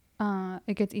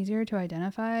 It gets easier to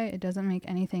identify. It doesn't make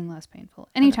anything less painful.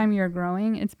 Anytime you're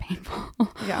growing, it's painful.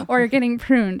 Yeah. Or you're getting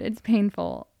pruned, it's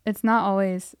painful. It's not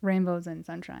always rainbows and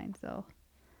sunshine. So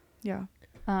Yeah.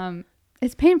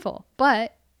 it's painful,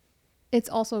 but it's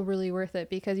also really worth it,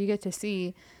 because you get to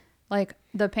see like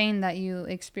the pain that you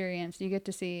experienced. You get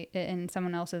to see it in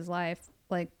someone else's life.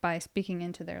 Like by speaking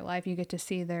into their life, you get to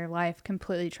see their life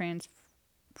completely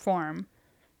transform,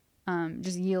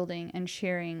 just yielding and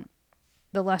sharing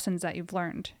the lessons that you've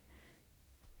learned.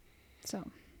 So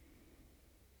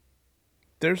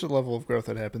There's a level of growth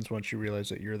that happens once you realize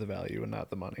that you're the value and not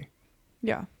the money.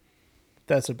 Yeah.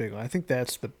 That's a big one. I think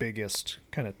that's the biggest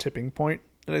kind of tipping point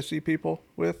that I see people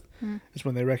with, is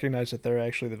when they recognize that they're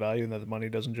actually the value and that the money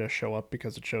doesn't just show up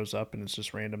because it shows up and it's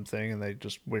just a random thing and they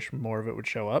just wish more of it would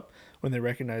show up. When they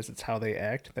recognize it's how they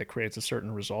act that creates a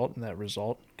certain result, and that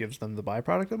result gives them the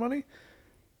byproduct of money,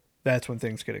 that's when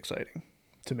things get exciting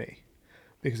to me,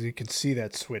 because you can see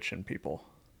that switch in people.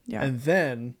 Yeah. And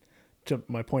then, to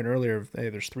my point earlier of, hey,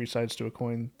 there's three sides to a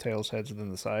coin, tails, heads, and then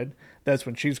the side. That's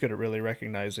when she's good at really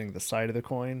recognizing the side of the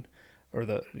coin, or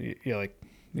the,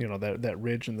 that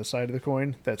ridge in the side of the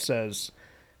coin that says,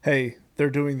 hey, they're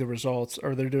doing the results,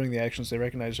 or they're doing the actions. They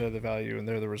recognize they're the value and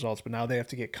they're the results, but now they have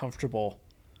to get comfortable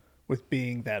with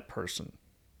being that person.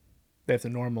 They have to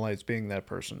normalize being that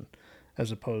person,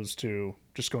 as opposed to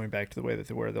just going back to the way that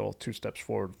they were, the old 2 steps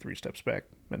forward, 3 steps back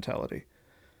mentality.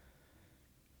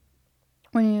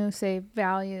 when you say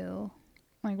value,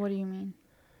 like what do you mean?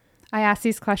 I ask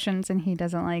these questions and he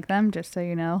doesn't like them, just so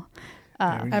you know.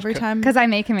 Yeah, we can Every just time, Because I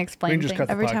make him We explain can just things. cut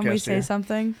the every time we podcast say here.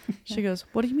 something, she goes,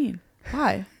 "What do you mean?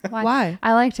 Why? Why? Why?"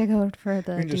 I like to go for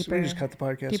the We can deeper, just cut the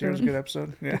podcast deeper- here. It was a good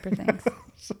episode. Yeah. deeper things.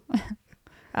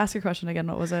 Ask your question again.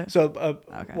 What was it? So,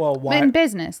 Okay. well, why? In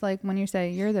business, like when you say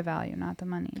you're the value, not the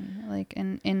money, like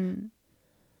in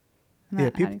Yeah,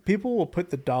 that, how do you- people will put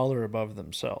the dollar above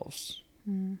themselves.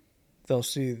 Mm. They'll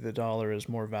see the dollar as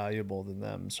more valuable than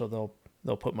them, so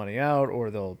they'll put money out, or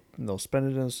they'll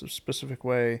spend it in a specific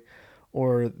way,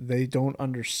 or they don't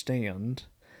understand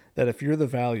that if you're the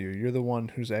value, you're the one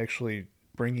who's actually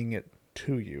bringing it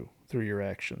to you through your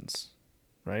actions,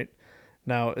 right?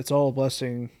 Now, it's all a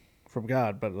blessing from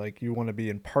God, but like you want to be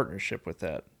in partnership with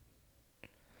that.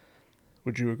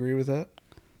 Would you agree with that?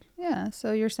 Yeah,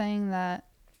 so you're saying that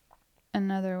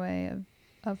another way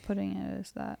of putting it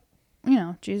is that, you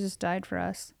know, Jesus died for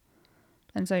us.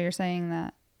 And so you're saying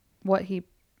that what he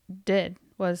did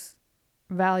was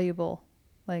valuable.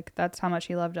 Like that's how much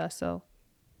he loved us. So,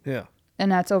 Yeah.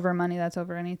 and that's over money, that's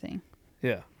over anything.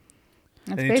 Yeah.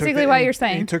 That's And he took basically that- what and you're he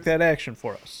saying. took that action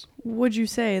for us. Would you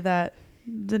say that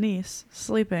Denise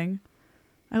sleeping?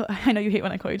 I know you hate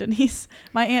when I call you Denise.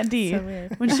 My Aunt D, So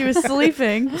weird. when she was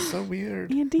sleeping, So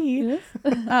weird. Aunt D,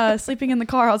 sleeping in the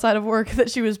car outside of work, that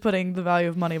she was putting the value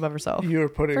of money above herself. You're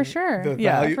putting For sure. the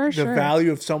Yeah, value, for the sure.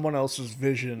 value of someone else's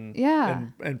vision Yeah.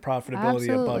 and profitability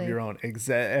above Absolutely. your own.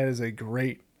 That is a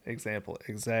great example.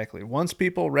 Exactly. Once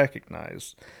people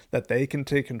recognize that they can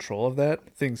take control of that,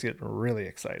 things get really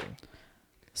exciting.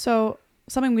 So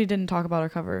something we didn't talk about or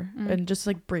cover, and just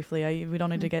like briefly, we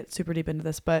don't need to get super deep into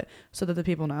this, but so that the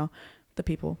people know, the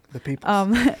people.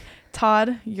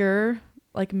 Todd, your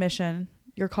like mission,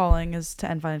 your calling is to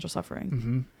end financial suffering,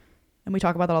 Mm-hmm. and we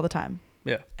talk about that all the time.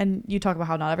 Yeah. And you talk about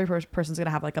how not every person's gonna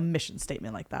have like a mission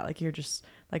statement like that. Like you're just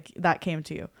like that came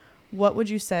to you. What would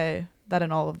you say that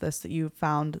in all of this that you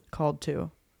found called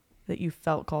to, that you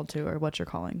felt called to, or what's your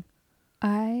calling?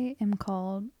 I am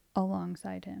called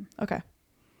alongside him. Okay.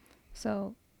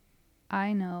 So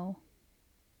I know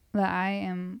that I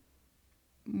am,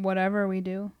 whatever we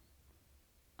do,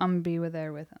 I'm going to be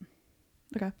there with him.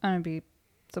 Okay. I'm going to be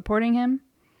supporting him.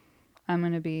 I'm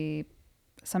going to be,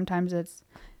 sometimes it's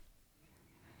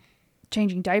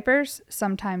changing diapers.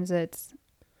 Sometimes it's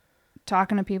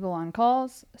talking to people on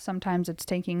calls. Sometimes it's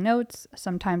taking notes.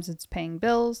 Sometimes it's paying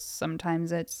bills.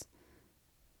 Sometimes it's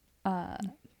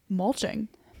Mulching.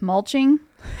 mulching,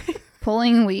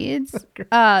 pulling weeds.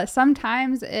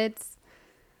 Sometimes it's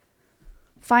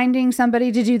finding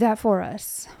somebody to do that for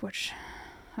us, which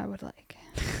I would like.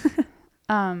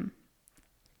 And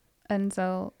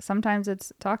so sometimes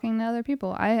it's talking to other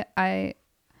people. I'm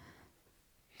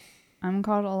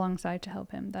called alongside to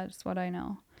help him. That's what I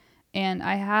know. And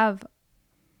I have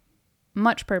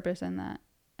much purpose in that.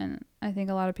 And I think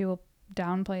a lot of people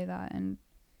downplay that. And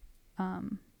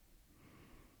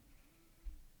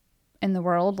in the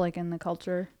world, like in the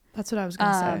culture. That's what I was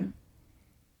gonna say.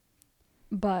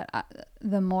 But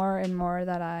the more and more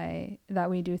that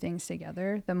we do things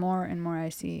together, the more and more I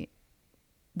see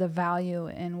the value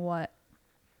in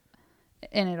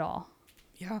it all.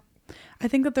 Yeah. I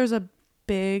think that there's a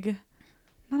big,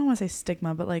 I don't want to say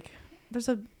stigma, but like there's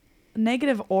a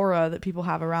negative aura that people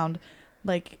have around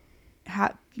like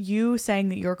you saying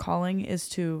that your calling is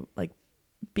to like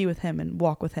be with him and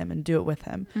walk with him and do it with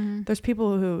him. Mm-hmm. There's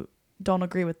people who don't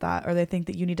agree with that, or they think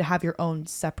that you need to have your own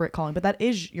separate calling, but that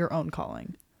is your own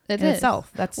calling in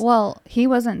itself. Well, he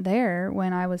wasn't there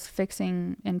when I was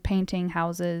fixing and painting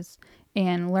houses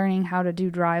and learning how to do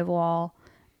drywall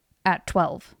at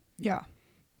 12. Yeah.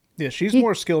 Yeah, she's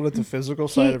more skilled at the physical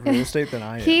side of real estate than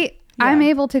I am. I'm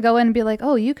able to go in and be like,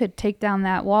 oh, you could take down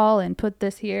that wall and put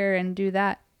this here and do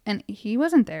that. And he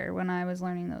wasn't there when I was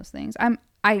learning those things.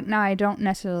 I don't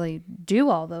necessarily do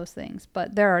all those things,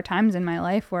 but there are times in my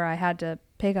life where I had to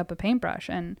pick up a paintbrush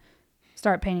and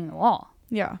start painting the wall.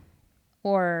 Yeah.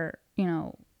 Or,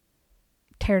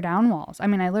 tear down walls. I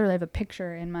mean, I literally have a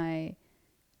picture in my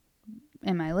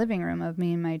living room of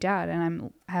me and my dad,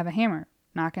 and I have a hammer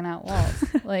knocking out walls.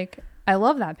 Like, I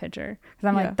love that picture because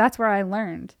I'm like, that's where I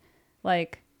learned,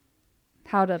 like,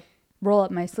 how to roll up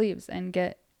my sleeves and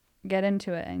get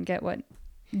into it and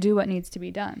do what needs to be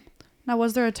done. Now,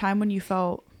 was there a time when you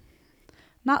felt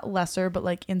not lesser, but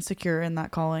like insecure in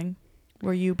that calling?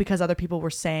 Were you, because other people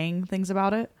were saying things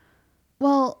about it?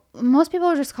 Well, most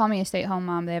people just call me a stay-at-home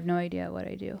mom. They have no idea what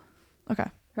I do. Okay.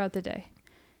 Throughout the day,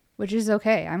 which is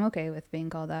okay. I'm okay with being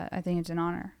called that. I think it's an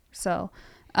honor. So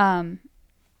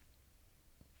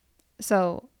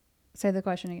say the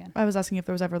question again. I was asking if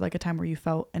there was ever like a time where you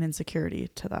felt an insecurity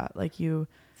to that, like you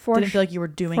didn't feel like you were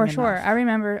doing enough. For sure. I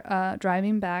remember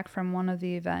driving back from one of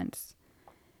the events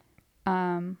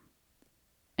in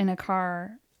the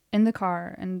car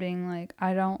and being like,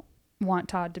 I don't want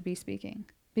Todd to be speaking,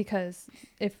 because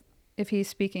if he's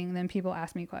speaking, then people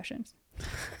ask me questions.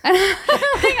 And like,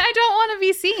 I don't want to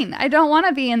be seen. I don't want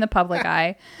to be in the public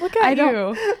eye. Look at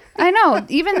you. I know.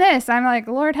 Even this, I'm like,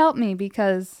 Lord help me,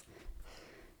 because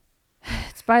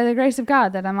it's by the grace of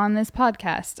God that I'm on this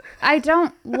podcast. I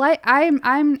don't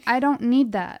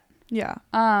need that. Yeah.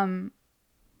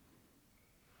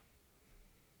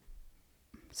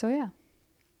 So yeah.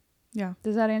 Yeah.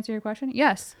 Does that answer your question?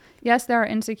 Yes. Yes, there are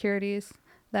insecurities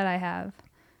that I have.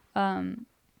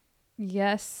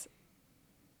 Yes,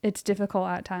 it's difficult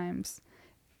at times.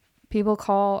 People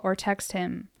call or text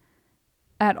him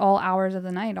at all hours of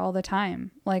the night, all the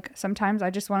time. Like, sometimes I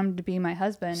just want him to be my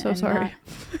husband. So sorry.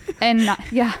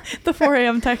 Yeah. The 4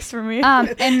 a.m. text from me.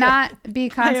 And not be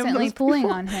constantly those pulling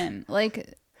people. on him.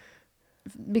 Like,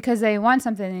 because they want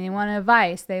something and they want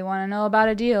advice. They want to know about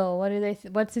a deal.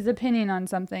 What's his opinion on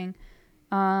something?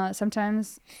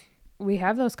 Sometimes we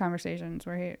have those conversations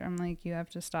where I'm like, you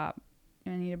have to stop.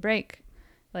 I need a break.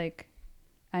 Like,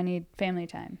 I need family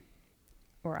time,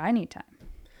 or I need time.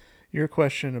 Your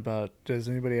question about, does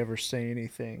anybody ever say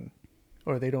anything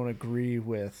or they don't agree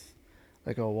with,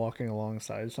 like, walking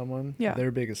alongside someone? Yeah.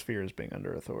 Their biggest fear is being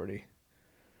under authority.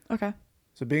 Okay.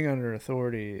 So being under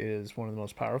authority is one of the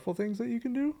most powerful things that you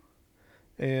can do.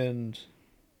 And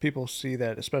people see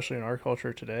that, especially in our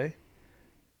culture today,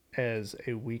 as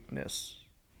a weakness,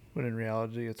 when in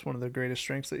reality it's one of the greatest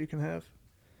strengths that you can have,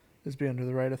 is be under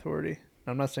the right authority.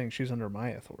 I'm not saying she's under my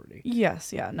authority.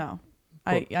 Yes. Yeah. No.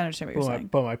 I understand what you're saying.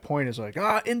 But my point is, like,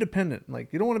 independent.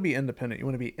 Like, you don't want to be independent. You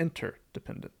want to be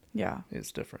interdependent. Yeah.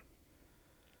 It's different.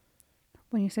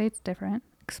 When you say it's different,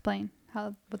 explain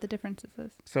what the difference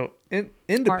is. So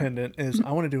independent is,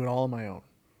 I want to do it all on my own.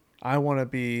 I want to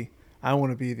be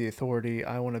the authority.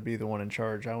 I want to be the one in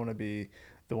charge. I want to be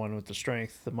the one with the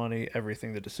strength, the money,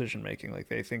 everything, the decision making. Like,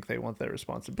 they think they want that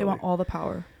responsibility. They want all the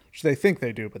power. Which they think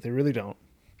they do, but they really don't.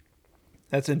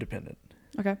 That's independent.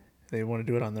 Okay. They want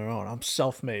to do it on their own. I'm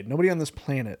self-made. Nobody on this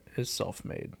planet is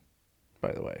self-made,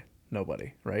 by the way.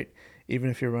 Nobody, right? Even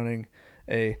if you're running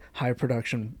a high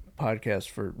production podcast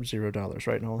for $0,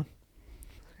 right, Nolan?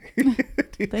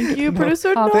 Thank you,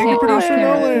 producer Nolan. Thank you, producer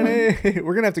Nolan. Hey,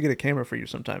 we're gonna have to get a camera for you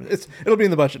sometime. It'll be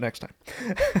in the budget next time.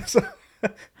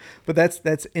 But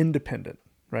that's independent,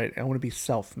 right? I want to be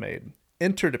self-made.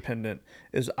 Interdependent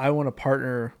is, I want to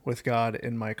partner with God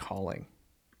in my calling.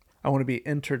 I want to be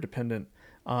interdependent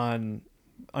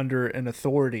under an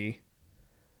authority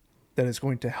that is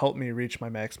going to help me reach my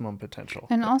maximum potential.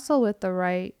 And also with the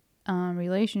right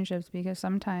relationships, because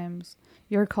sometimes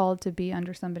you're called to be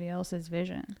under somebody else's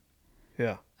vision.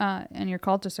 Yeah. And you're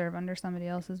called to serve under somebody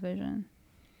else's vision.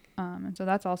 And so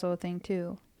that's also a thing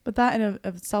too. But that in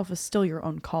of itself is still your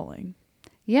own calling.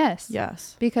 Yes.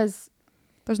 Yes. Because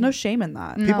there's no shame in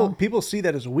that. No. People see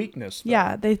that as weakness, though.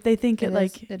 Yeah, they think It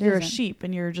like is- it you're a isn't. sheep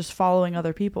and you're just following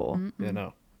other people. Mm-mm. You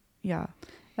know. Yeah.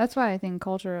 That's why I think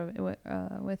culture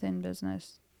within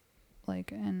business,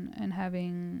 like, and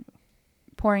having,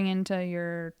 pouring into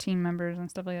your team members and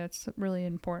stuff like that's really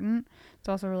important. It's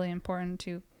also really important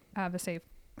to have a safe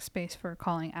space for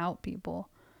calling out people.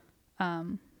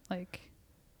 Like,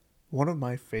 One of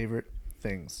my favorite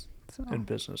things so, in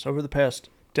business over the past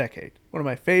decade, one of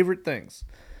my favorite things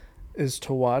is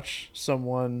to watch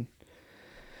someone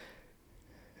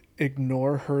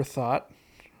ignore her thought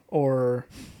or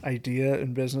idea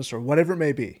in business or whatever it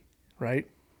may be, right?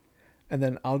 And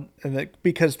then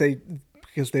because they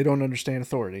don't understand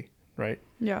authority, right?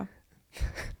 Yeah.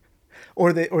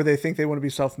 Or they think they want to be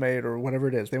self-made or whatever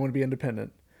it is. They want to be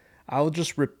independent. I'll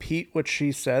just repeat what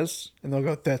she says, and they'll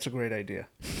go, "That's a great idea."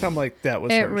 I'm like, "That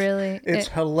was hers." It's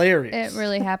hilarious. It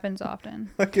really happens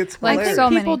often. Like, it's Like, hilarious. so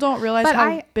many. People don't realize But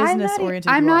how business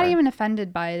oriented I'm you not are. even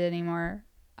offended by it anymore.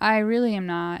 I really am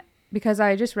not, because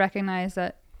I just recognize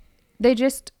that they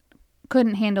just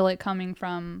couldn't handle it coming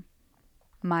from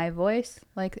my voice.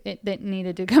 Like, it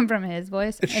needed to come from his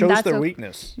voice. It and shows that's their o-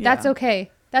 weakness. That's Yeah.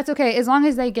 okay. That's okay, as long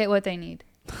as they get what they need.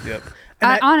 Yep.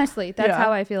 And Honestly, that's Yeah.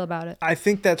 how I feel about it. I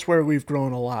think that's where we've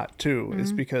grown a lot too, Mm-hmm.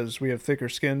 is because we have thicker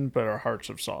skin, but our hearts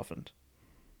have softened.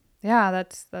 Yeah,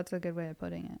 that's a good way of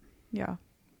putting it. Yeah.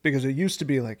 Because it used to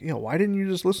be like, why didn't you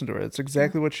just listen to her? It's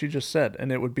exactly what she just said,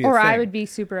 and it would be Or a thing. I would be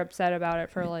super upset about it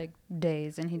for like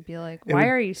days, and he'd be like, It "Why would-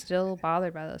 are you still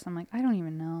bothered by this?" I'm like, "I don't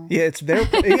even know." Yeah, it's their.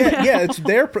 It's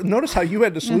their. Notice how you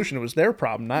had the solution. It was their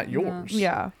problem, not yours.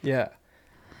 Yeah. Yeah.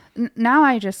 Now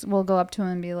I just will go up to him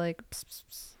and be like, psst,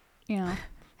 psst, psst,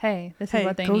 hey, this is Hey,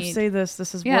 what they go need. say this.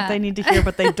 This is Yeah. what they need to hear,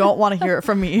 but they don't want to hear it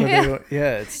from But me. they don't-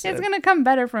 it's It's gonna come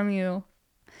better from you.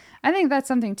 I think that's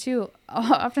something too.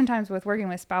 Oftentimes with working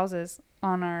with spouses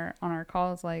on our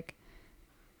calls, like,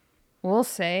 we'll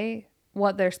say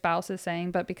what their spouse is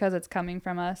saying, but because it's coming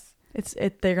from us,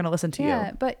 they're going to listen to Yeah,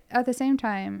 you. but at the same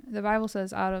time, the Bible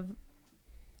says out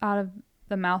of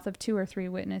the mouth of 2 or 3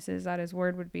 witnesses that his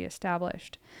word would be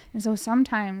established. And so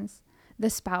sometimes the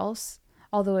spouse,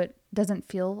 although it doesn't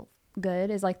feel good,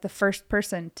 is like the first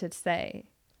person to say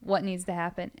what needs to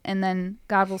happen, and then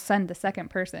God will send the second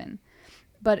person.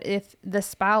 But if the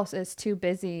spouse is too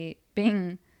busy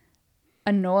being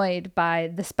annoyed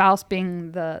by the spouse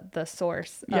being the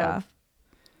source Yeah.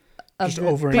 of Just the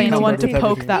over and Being the one with to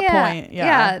poke everything. that point.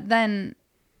 Yeah. then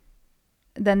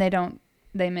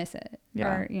they miss it.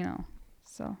 Yeah. Or, you know,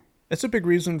 so. It's a big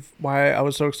reason why I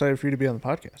was so excited for you to be on the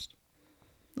podcast.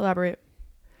 Elaborate.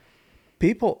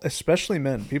 People, especially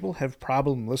men, people have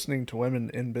problem listening to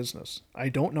women in business. I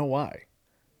don't know why.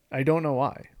 Like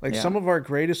Yeah. some of our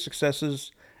greatest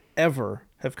successes ever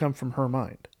have come from her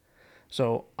mind.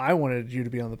 So I wanted you to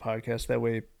be on the podcast. That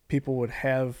way people would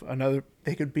have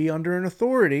they could be under an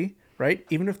authority, right?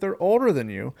 Even if they're older than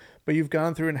you, but you've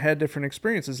gone through and had different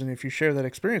experiences. And if you share that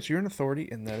experience, you're an authority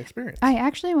in that experience. I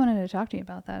actually wanted to talk to you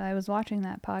about that. I was watching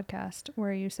that podcast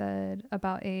where you said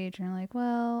about age, and you're like,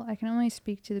 well, I can only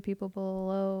speak to the people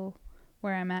below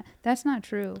where I'm at. That's not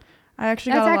true. I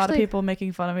actually That's got a lot of actually- people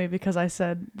making fun of me because I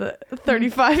said that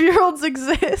 35-year-olds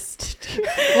exist.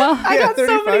 Well, I got so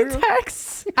many 35-year-olds.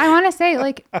 texts. I want to say,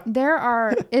 like,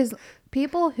 is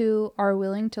people who are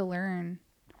willing to learn.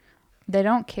 They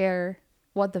don't care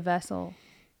who the vessel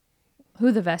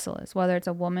is, whether it's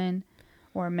a woman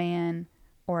or a man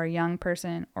or a young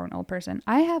person or an old person.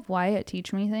 I have Wyatt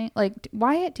teach me things. Like,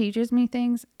 Wyatt teaches me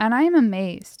things, and I am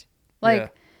amazed. Like, Yeah.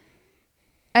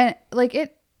 and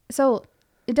like so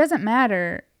it doesn't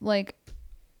matter. Like,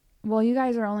 well, you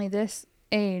guys are only this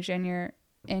age, and you're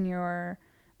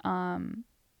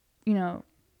you know,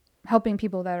 helping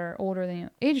people that are older than you.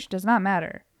 Age does not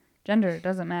matter. Gender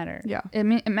doesn't matter. Yeah.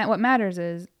 What matters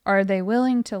is, are they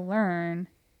willing to learn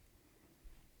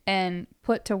and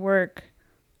put to work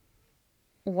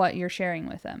what you're sharing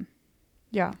with them?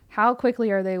 Yeah. How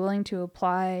quickly are they willing to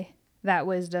apply that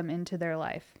wisdom into their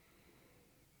life?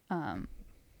 And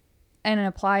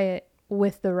apply it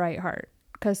with the right heart.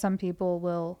 Because some people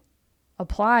will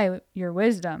apply your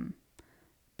wisdom,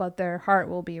 but their heart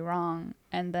will be wrong,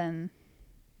 and then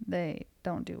they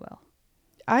don't do well.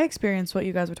 I experienced what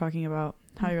you guys were talking about,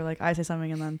 how you're like, I say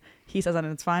something and then he says that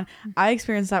and it's fine. I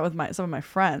experienced that with some of my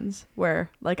friends where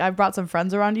like I've brought some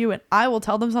friends around you and I will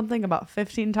tell them something about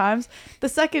 15 times. The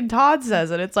second Todd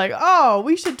says it, it's like, oh,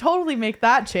 we should totally make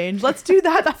that change. Let's do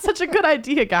that. That's such a good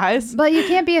idea, guys. But you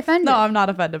can't be offended. No, I'm not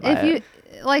offended by if it. you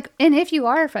like, and if you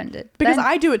are offended, Because then-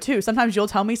 I do it too. Sometimes you'll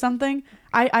tell me something.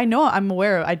 I know, I'm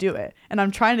aware I do it. And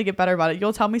I'm trying to get better about it.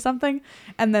 You'll tell me something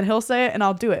and then he'll say it and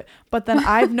I'll do it. But then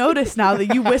I've noticed now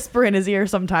that you whisper in his ear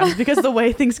sometimes because the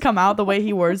way things come out, the way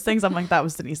he words things, I'm like, that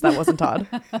was Denise. That wasn't Todd.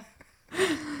 I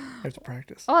have to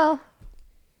practice. well,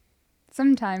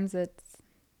 sometimes it's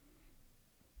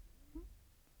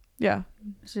Yeah.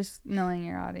 just knowing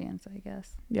your audience, I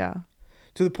guess. Yeah.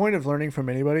 To the point of learning from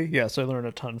anybody, yes, I learn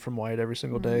a ton from Wyatt every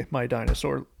single day. My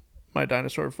dinosaur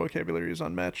vocabulary is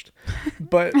unmatched.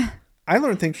 But I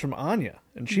learn things from Anya,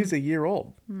 and she's a year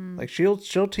old. Like she'll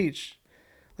teach,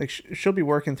 like she'll be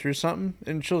working through something,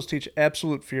 and she'll teach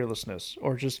absolute fearlessness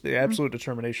or just the absolute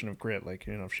determination of grit. Like,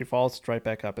 you know, if she falls, it's right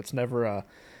back up. It's never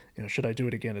should I do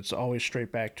it again? It's always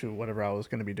straight back to whatever I was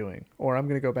going to be doing. Or I'm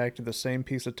going to go back to the same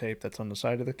piece of tape that's on the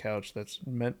side of the couch that's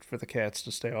meant for the cats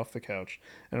to stay off the couch.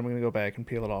 And I'm going to go back and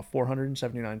peel it off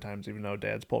 479 times, even though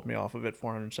Dad's pulled me off of it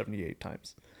 478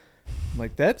 times. I'm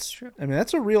like, that's true. I mean,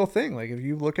 that's a real thing. Like, if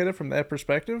you look at it from that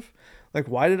perspective, like,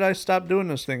 why did I stop doing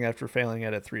this thing after failing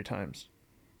at it 3 times?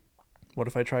 What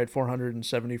if I tried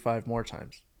 475 more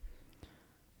times?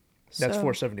 That's So,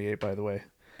 478, by the way.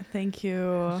 Thank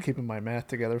you. Just keeping my math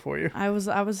together for you. I was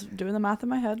doing the math in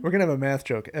my head. We're going to have a math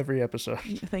joke every episode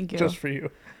Thank you. just for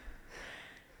you.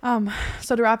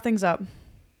 So to wrap things up,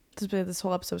 this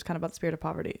whole episode is kind of about the spirit of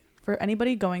poverty. For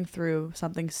anybody going through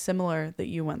something similar that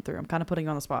you went through, I'm kind of putting you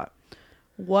on the spot.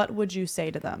 What would you say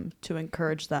to them to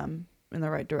encourage them in the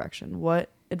right direction? What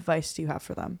advice do you have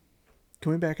for them?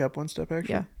 Can we back up one step,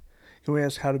 actually? Yeah. Can we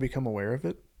ask how to become aware of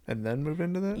it and then move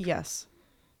into that? Yes.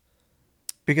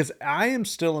 Because I am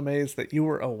still amazed that you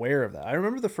were aware of that. I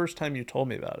remember the first time you told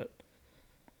me about it.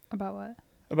 About what?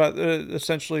 About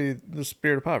essentially the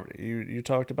spirit of poverty. You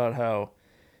talked about how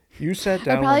you sat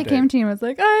down. I probably one day. came to you and was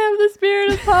like, I have the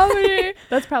spirit of poverty.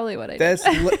 That's probably what I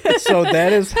did. So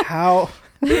that is how.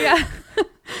 Yeah.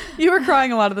 You were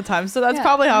crying a lot of the time, so that's Yeah.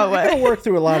 probably how it I went. work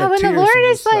through a lot of when tears. the Lord in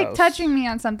is this like house. touching me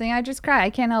on something, I just cry. I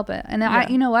can't help it. And Yeah.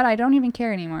 you know what? I don't even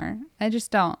care anymore. I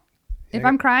just don't. If Yeah.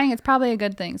 I'm crying, it's probably a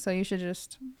good thing. So you should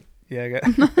just. Yeah, I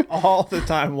got all the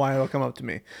time. Why will come up to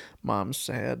me? Mom's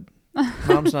sad.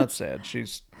 Mom's not sad.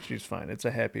 She's fine. It's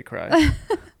a happy cry.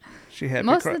 She happy.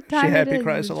 Most of the time, she happy it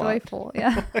cries is a lot. joyful.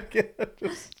 Yeah, Yeah,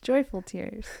 just- joyful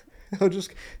tears. he'll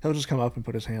just come up and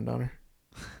put his hand on her.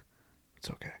 It's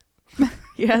okay.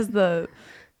 He has the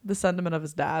sentiment of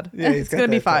his dad. Yeah, It's gonna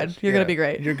be fine. You're gonna be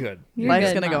great. You're good. You're Life's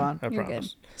good, gonna go Mom. on. I You're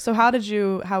promise. So how did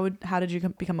you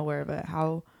become aware of it?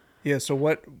 How? Yeah. So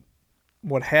what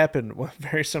happened was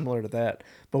very similar to that,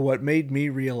 but what made me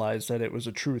realize that it was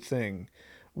a true thing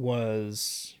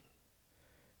was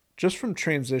just from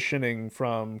transitioning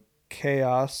from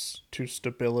chaos to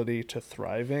stability to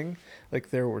thriving. Like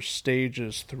there were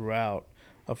stages throughout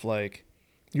of like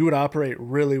you would operate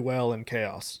really well in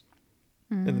chaos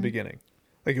in the beginning.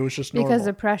 Like it was just normal. Because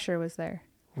the pressure was there.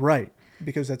 Right.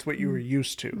 Because that's what you were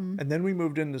used to. And then we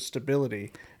moved into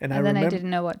stability. And I And then remember I didn't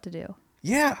know what to do.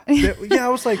 Yeah. I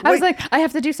was like, I was wait, like, I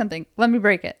have to do something. Let me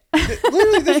break it.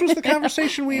 literally this was the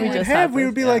conversation we would just have. had We this,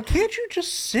 would be yeah. like, can't you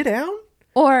just sit down?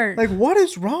 Or Like, what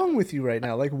is wrong with you right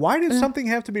now? Like, why does something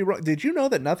have to be wrong? Did you know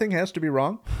that nothing has to be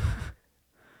wrong?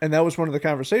 And that was one of the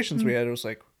conversations we had. It was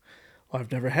like, well,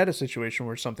 I've never had a situation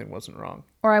where something wasn't wrong.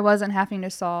 I wasn't having to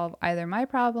solve either my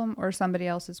problem or somebody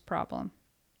else's problem.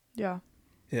 Yeah.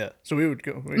 Yeah. So we would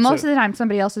go. Most of the time,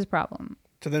 somebody else's problem.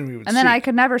 So then we would And then see, I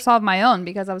could never solve my own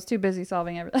because I was too busy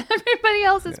solving everybody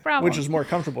else's problem. which is more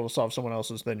comfortable to solve someone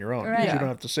else's than your own. Right. Because Yeah. you don't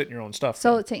have to sit in your own stuff.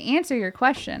 So then. to answer your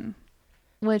question,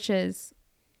 which is,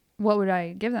 what would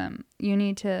I give them? You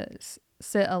need to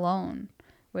sit alone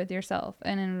with yourself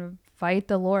and invite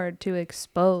the Lord to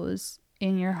expose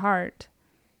in your heart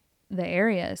the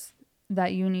areas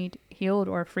that you need healed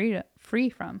or free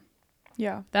from.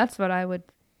 Yeah. That's what I would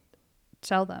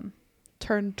tell them.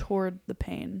 Turn toward the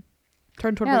pain.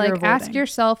 Turn toward Yeah, what you're like ask avoiding.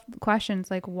 yourself questions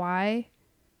like why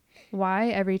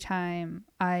every time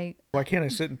Why can't I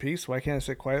sit in peace? Why can't I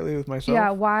sit quietly with myself? yeah,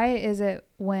 why is it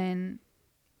when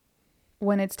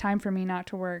it's time for me not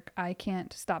to work, I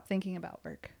can't stop thinking about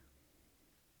work?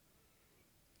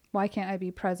 Why can't I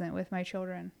be present with my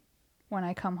children when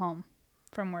I come home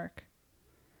from work?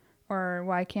 Or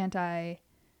why can't I,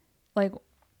 like,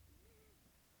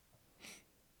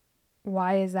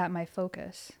 why is that my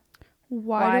focus?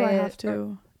 Why do I why have it-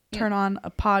 to turn on a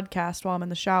podcast while I'm in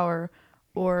the shower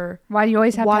or Why do you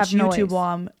always have watch to have noise? YouTube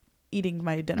while I'm eating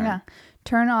my dinner? Yeah.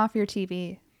 Turn off your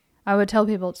TV. I would tell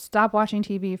people, stop watching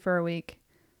TV for a week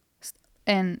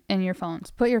and your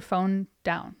phones. Put your phone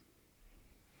down.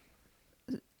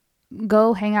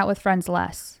 Go hang out with friends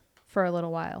less for a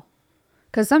little while.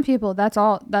 Because some people, that's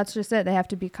just it. They have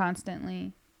to be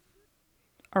constantly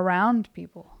around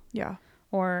people. Yeah.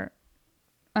 Or,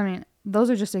 I mean, those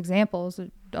are just examples.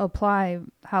 Apply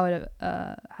how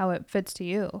it fits to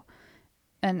you.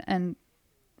 And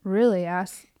really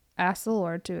ask the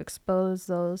Lord to expose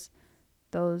those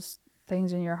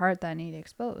things in your heart that need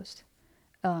exposed,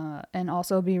 and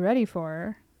also be ready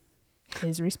for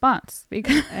His response,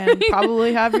 because And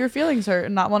probably have your feelings hurt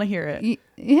and not want to hear it.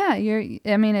 yeah,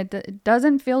 it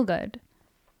doesn't feel good,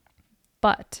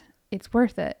 but it's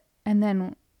worth it.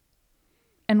 And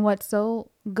what's so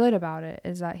good about it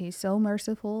is that He's so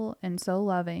merciful and so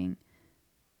loving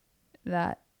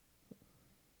that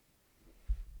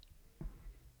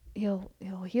He'll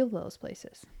heal those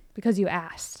places because you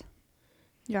asked.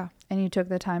 Yeah. And you took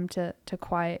the time to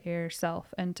quiet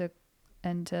yourself and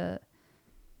to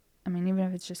I mean, even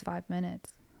if it's just 5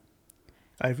 minutes.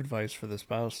 I have advice for the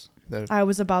spouse. That I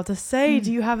was about to say,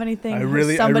 do you have anything? I with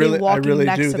really- I somebody really- I walking really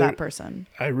next do. to There- that person.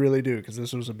 I really do, because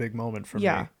this was a big moment for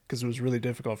Yeah. me. Because it was really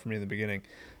difficult for me in the beginning.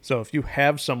 So if you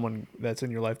have someone that's in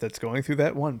your life that's going through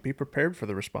that, one, be prepared for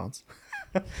the response.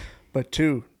 But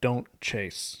two, don't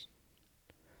chase.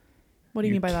 What do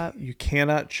you mean by that? You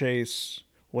cannot chase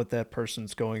what that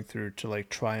person's going through to like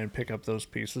try and pick up those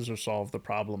pieces or solve the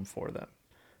problem for them.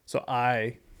 So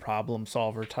I, problem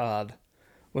solver Todd,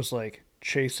 was like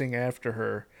chasing after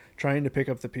her, trying to pick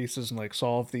up the pieces and like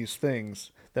solve these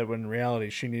things that when in reality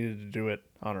she needed to do it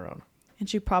on her own. And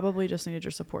she probably just needed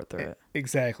your support through it.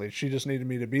 Exactly. She just needed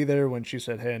me to be there when she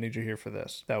said, hey, I need you here for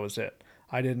this. That was it.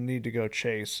 I didn't need to go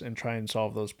chase and try and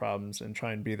solve those problems and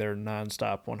try and be there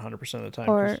nonstop 100% of the time.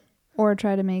 'cause- Or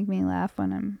try to make me laugh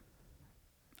when I'm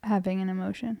having an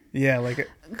emotion. yeah, like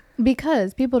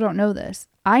Because people don't know this.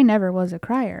 I never was a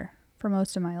crier for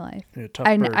most of my life. a tough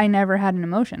I bird. never had an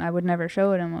emotion. I would never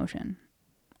show an emotion.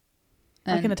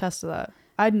 I can attest to that.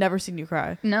 I'd never seen you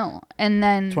cry. No. And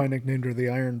then That's why I nicknamed her the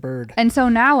Iron Bird. and so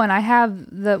now when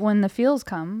when the feels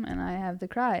come and I have the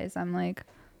cries, I'm like,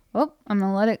 well, I'm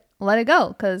gonna let it go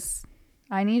because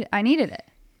I needed it.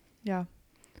 Yeah.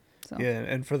 So Yeah,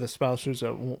 and for the spouse who's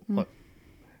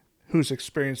who's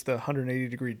experienced the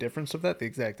 180-degree difference of that, the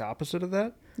exact opposite of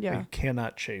that. Yeah. You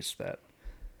cannot chase that.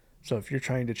 So if you're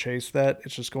trying to chase that,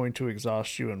 it's just going to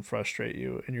exhaust you and frustrate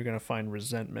you, and you're going to find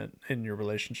resentment in your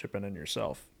relationship and in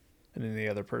yourself and in the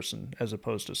other person as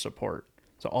opposed to support.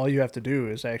 So all you have to do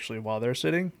is actually, while they're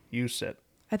sitting, you sit.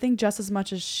 I think just as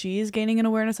much as she's gaining an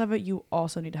awareness of it, you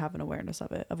also need to have an awareness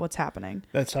of it, of what's happening.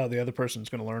 That's how the other person's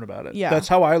going to learn about it. Yeah. That's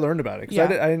how I learned about it. Because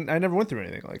Yeah. I never went through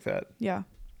anything like that. Yeah.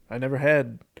 I never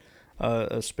had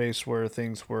a space where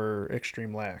things were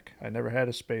extreme lack. I never had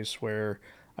a space where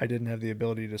I didn't have the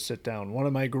ability to sit down. One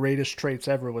of my greatest traits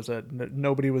ever was that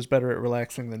nobody was better at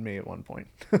relaxing than me at one point.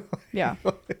 Yeah.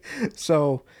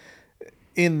 So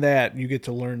in that, you get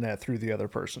to learn that through the other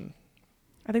person.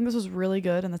 I think this was really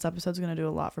good, and this episode's going to do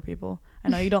a lot for people. I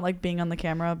know you don't like being on the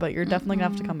camera, but you're definitely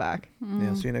going to have to come back.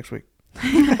 Yeah, see you next week.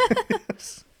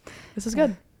 This is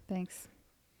good. Thanks.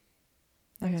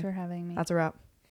 Thanks Okay. for having me. That's a wrap.